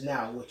this is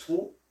now.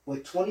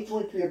 With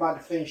 2023 about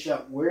to finish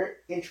up, we're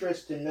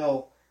interested to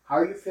know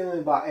how you're feeling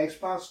about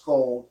Xbox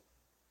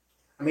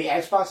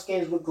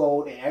games with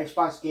gold and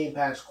Xbox Game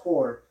Pass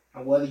Core,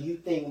 and whether you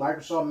think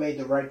Microsoft made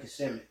the right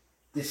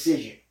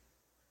decision.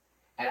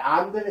 And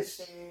I'm going to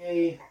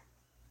say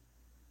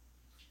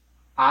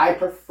I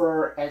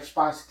prefer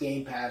Xbox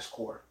Game Pass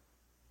Core.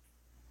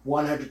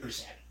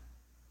 100%.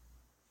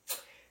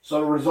 So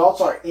the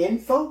results are in,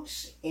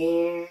 folks,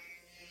 and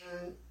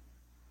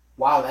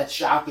wow, that's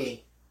shocking.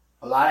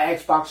 A lot of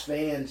Xbox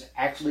fans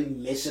actually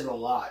miss it a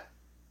lot.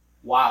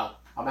 Wow,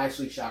 I'm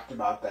actually shocked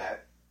about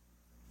that.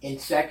 In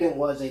second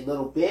was a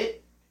little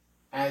bit,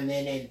 and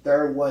then in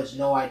third was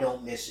no, I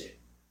don't miss it.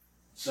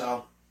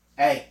 So,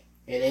 hey,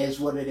 it is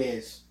what it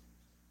is.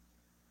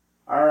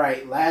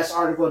 Alright, last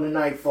article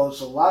tonight, folks.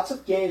 So lots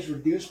of games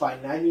reduced by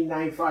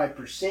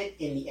 99.5%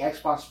 in the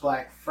Xbox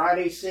Black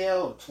Friday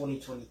sale of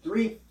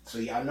 2023. So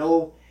y'all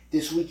know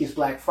this week is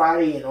Black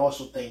Friday and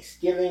also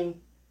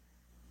Thanksgiving.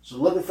 So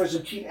looking for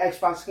some cheap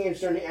Xbox games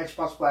during the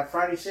Xbox Black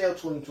Friday sale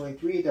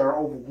 2023. There are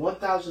over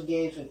 1,000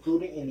 games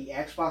included in the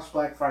Xbox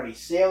Black Friday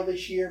sale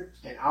this year.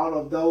 And out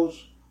of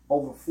those,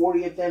 over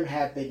 40 of them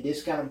have been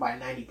discounted by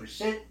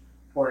 90%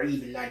 or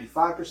even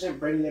 95%,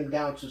 bringing them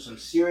down to some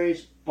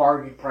serious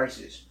bargain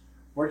prices.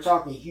 We're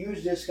talking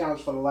huge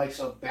discounts for the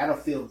likes of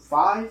Battlefield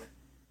 5,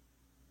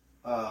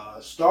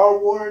 Star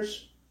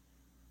Wars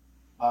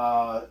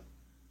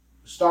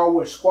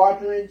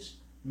Squadrons,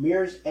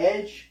 Mirror's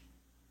Edge,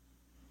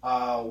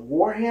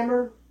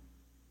 Warhammer,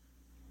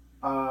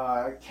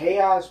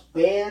 Chaos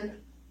Band,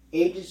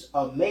 Ages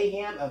of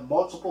Mayhem, and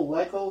multiple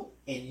Lego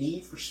and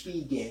Need for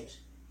Speed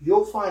games.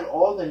 You'll find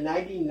all the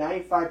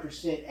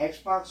 90-95%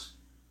 Xbox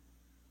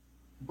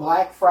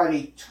Black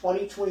Friday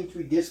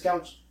 2023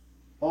 discounts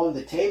on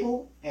the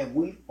table, and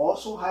we've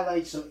also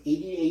highlighted some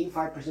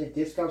 80-85%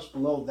 discounts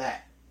below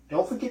that.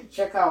 Don't forget to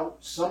check out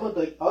some of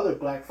the other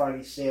Black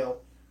Friday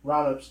sale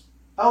roundups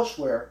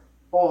elsewhere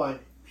on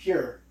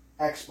Pure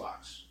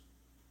Xbox.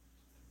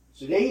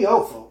 So there you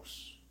go,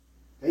 folks.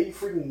 There you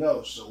freaking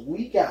go. So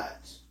we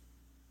got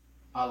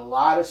a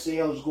lot of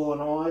sales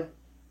going on.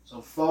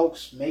 So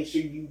folks, make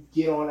sure you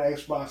get on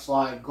Xbox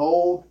Live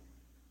Gold.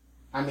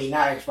 I mean,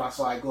 not Xbox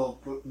Live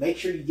Gold, but make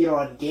sure you get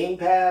on Game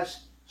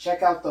Pass.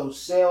 Check out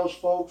those sales,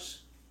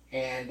 folks,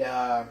 and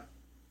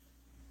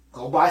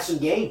go buy some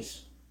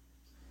games.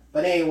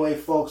 But anyway,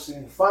 folks,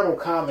 in final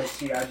comments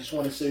here, I just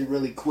want to say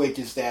really quick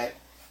is that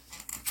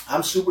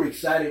I'm super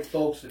excited,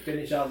 folks, to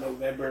finish out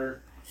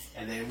November,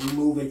 and then we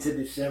move into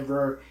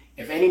December.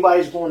 If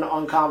anybody's going to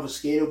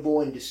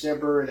Unconfiscatable in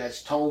December,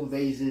 that's Tone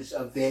Vase's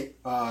event,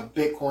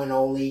 Bitcoin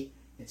only.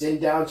 It's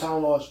in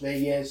downtown Las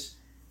Vegas.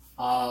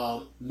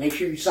 Make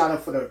sure you sign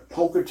up for the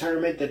poker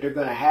tournament that they're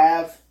going to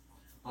have.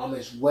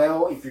 As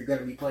well, if you're going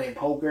to be playing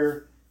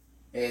poker.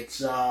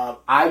 It's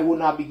I will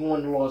not be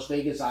going to Las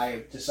Vegas. I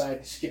have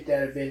decided to skip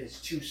that event. It's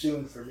too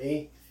soon for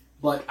me.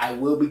 But I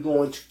will be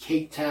going to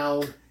Cape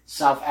Town,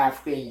 South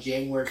Africa in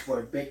January for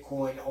a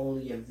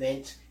Bitcoin-only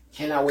event.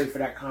 Cannot wait for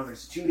that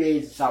conference. 2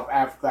 days in South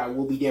Africa. I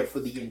will be there for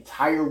the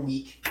entire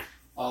week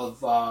of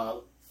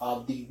the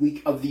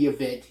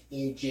event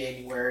in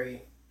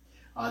January.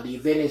 The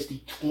event is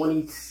the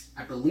 20th,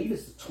 I believe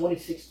it's the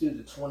 26th through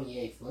the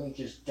 28th. Let me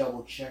just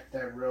double check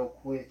that real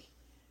quick.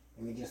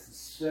 Give me just a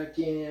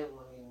second.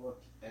 Let me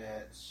look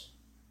at,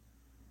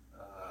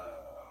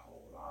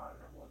 hold on,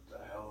 what the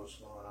hell is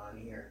going on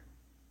here?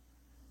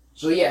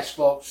 So yes,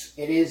 folks,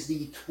 it is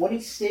the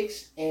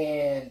 26th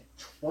and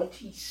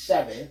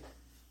 27th.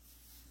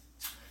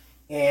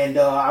 And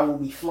I will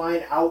be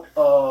flying out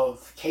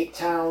of Cape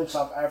Town,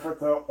 South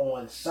Africa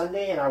on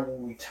Sunday, and I will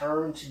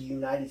return to the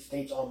United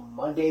States on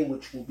Monday,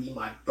 which will be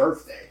my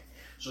birthday.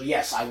 So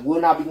yes, I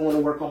will not be going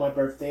to work on my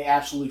birthday.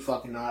 Absolutely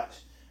fucking not.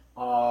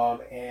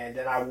 And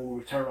then I will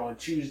return on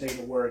Tuesday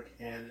to work,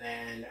 and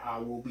then I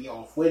will be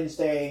off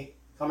Wednesday,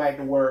 come back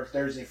to work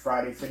Thursday,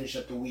 Friday, finish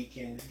up the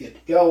weekend, good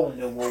to go,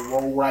 and then we'll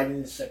roll right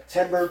into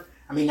September.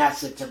 I mean, not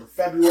September,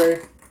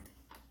 February.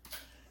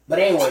 But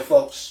anyway,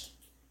 folks,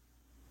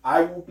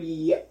 I will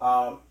be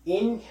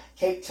in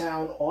Cape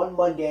Town on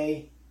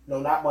Monday. No,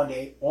 not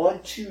Monday.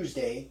 On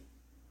Tuesday,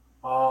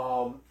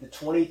 the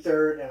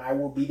 23rd, and I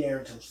will be there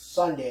until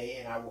Sunday.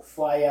 And I will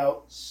fly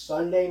out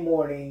Sunday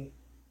morning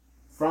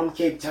from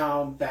Cape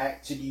Town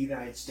back to the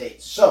United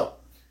States. So,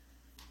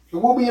 it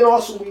will be an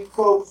awesome week,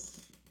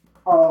 folks.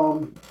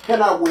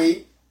 Cannot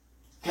wait.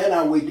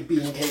 Cannot wait to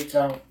be in Cape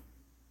Town.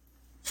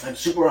 I'm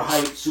super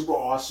hyped, super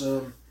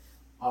awesome.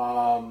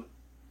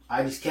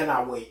 I just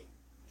cannot wait.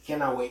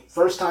 Cannot wait.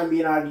 First time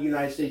being out of the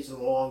United States in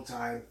a long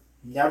time.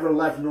 Never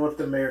left North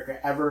America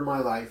ever in my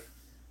life.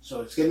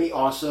 So it's going to be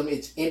awesome.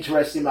 It's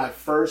interesting. My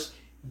first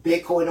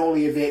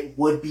Bitcoin-only event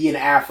would be in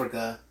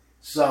Africa.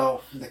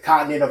 So the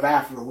continent of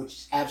Africa, which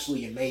is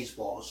absolutely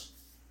amazeballs.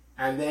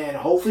 And then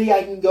hopefully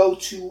I can go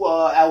to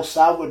El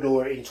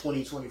Salvador in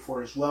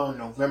 2024 as well, in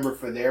November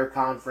for their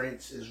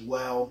conference as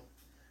well.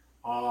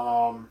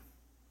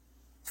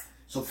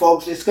 So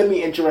folks, it's going to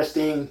be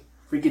interesting.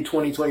 Freaking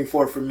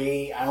 2024 for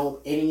me. I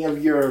hope any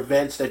of your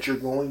events that you're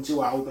going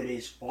to, I hope it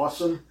is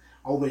awesome.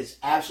 I hope it is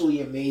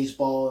absolutely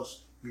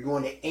amazeballs. If you're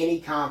going to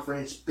any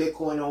conference,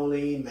 Bitcoin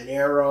only,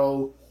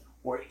 Monero,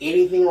 or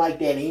anything like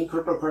that, any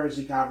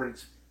cryptocurrency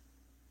conference,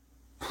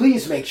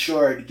 please make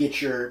sure to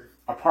get your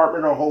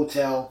apartment or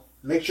hotel,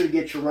 make sure to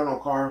get your rental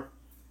car,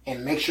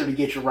 and make sure to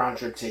get your round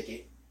trip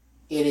ticket.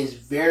 It is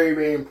very,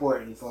 very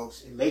important,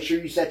 folks. And make sure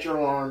you set your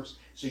alarms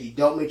so you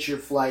don't miss your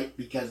flight,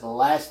 because the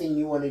last thing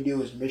you want to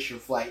do is miss your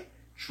flight.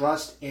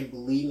 Trust and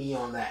believe me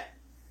on that.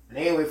 And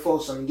anyway,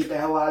 folks, I'm going to get the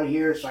hell out of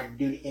here so I can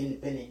do the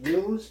independent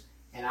news.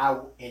 And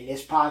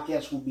this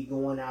podcast will be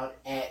going out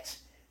at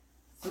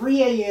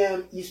 3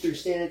 a.m. Eastern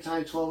Standard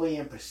Time, 12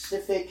 a.m.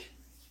 Pacific.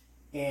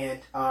 And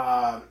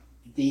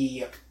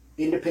the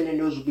independent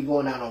news will be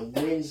going out on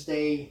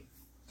Wednesday,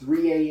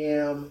 3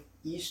 a.m.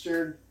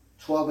 Eastern,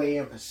 12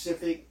 a.m.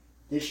 Pacific.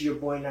 This is your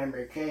boy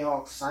Nightmare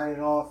K-Hawk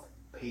signing off.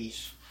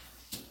 Peace.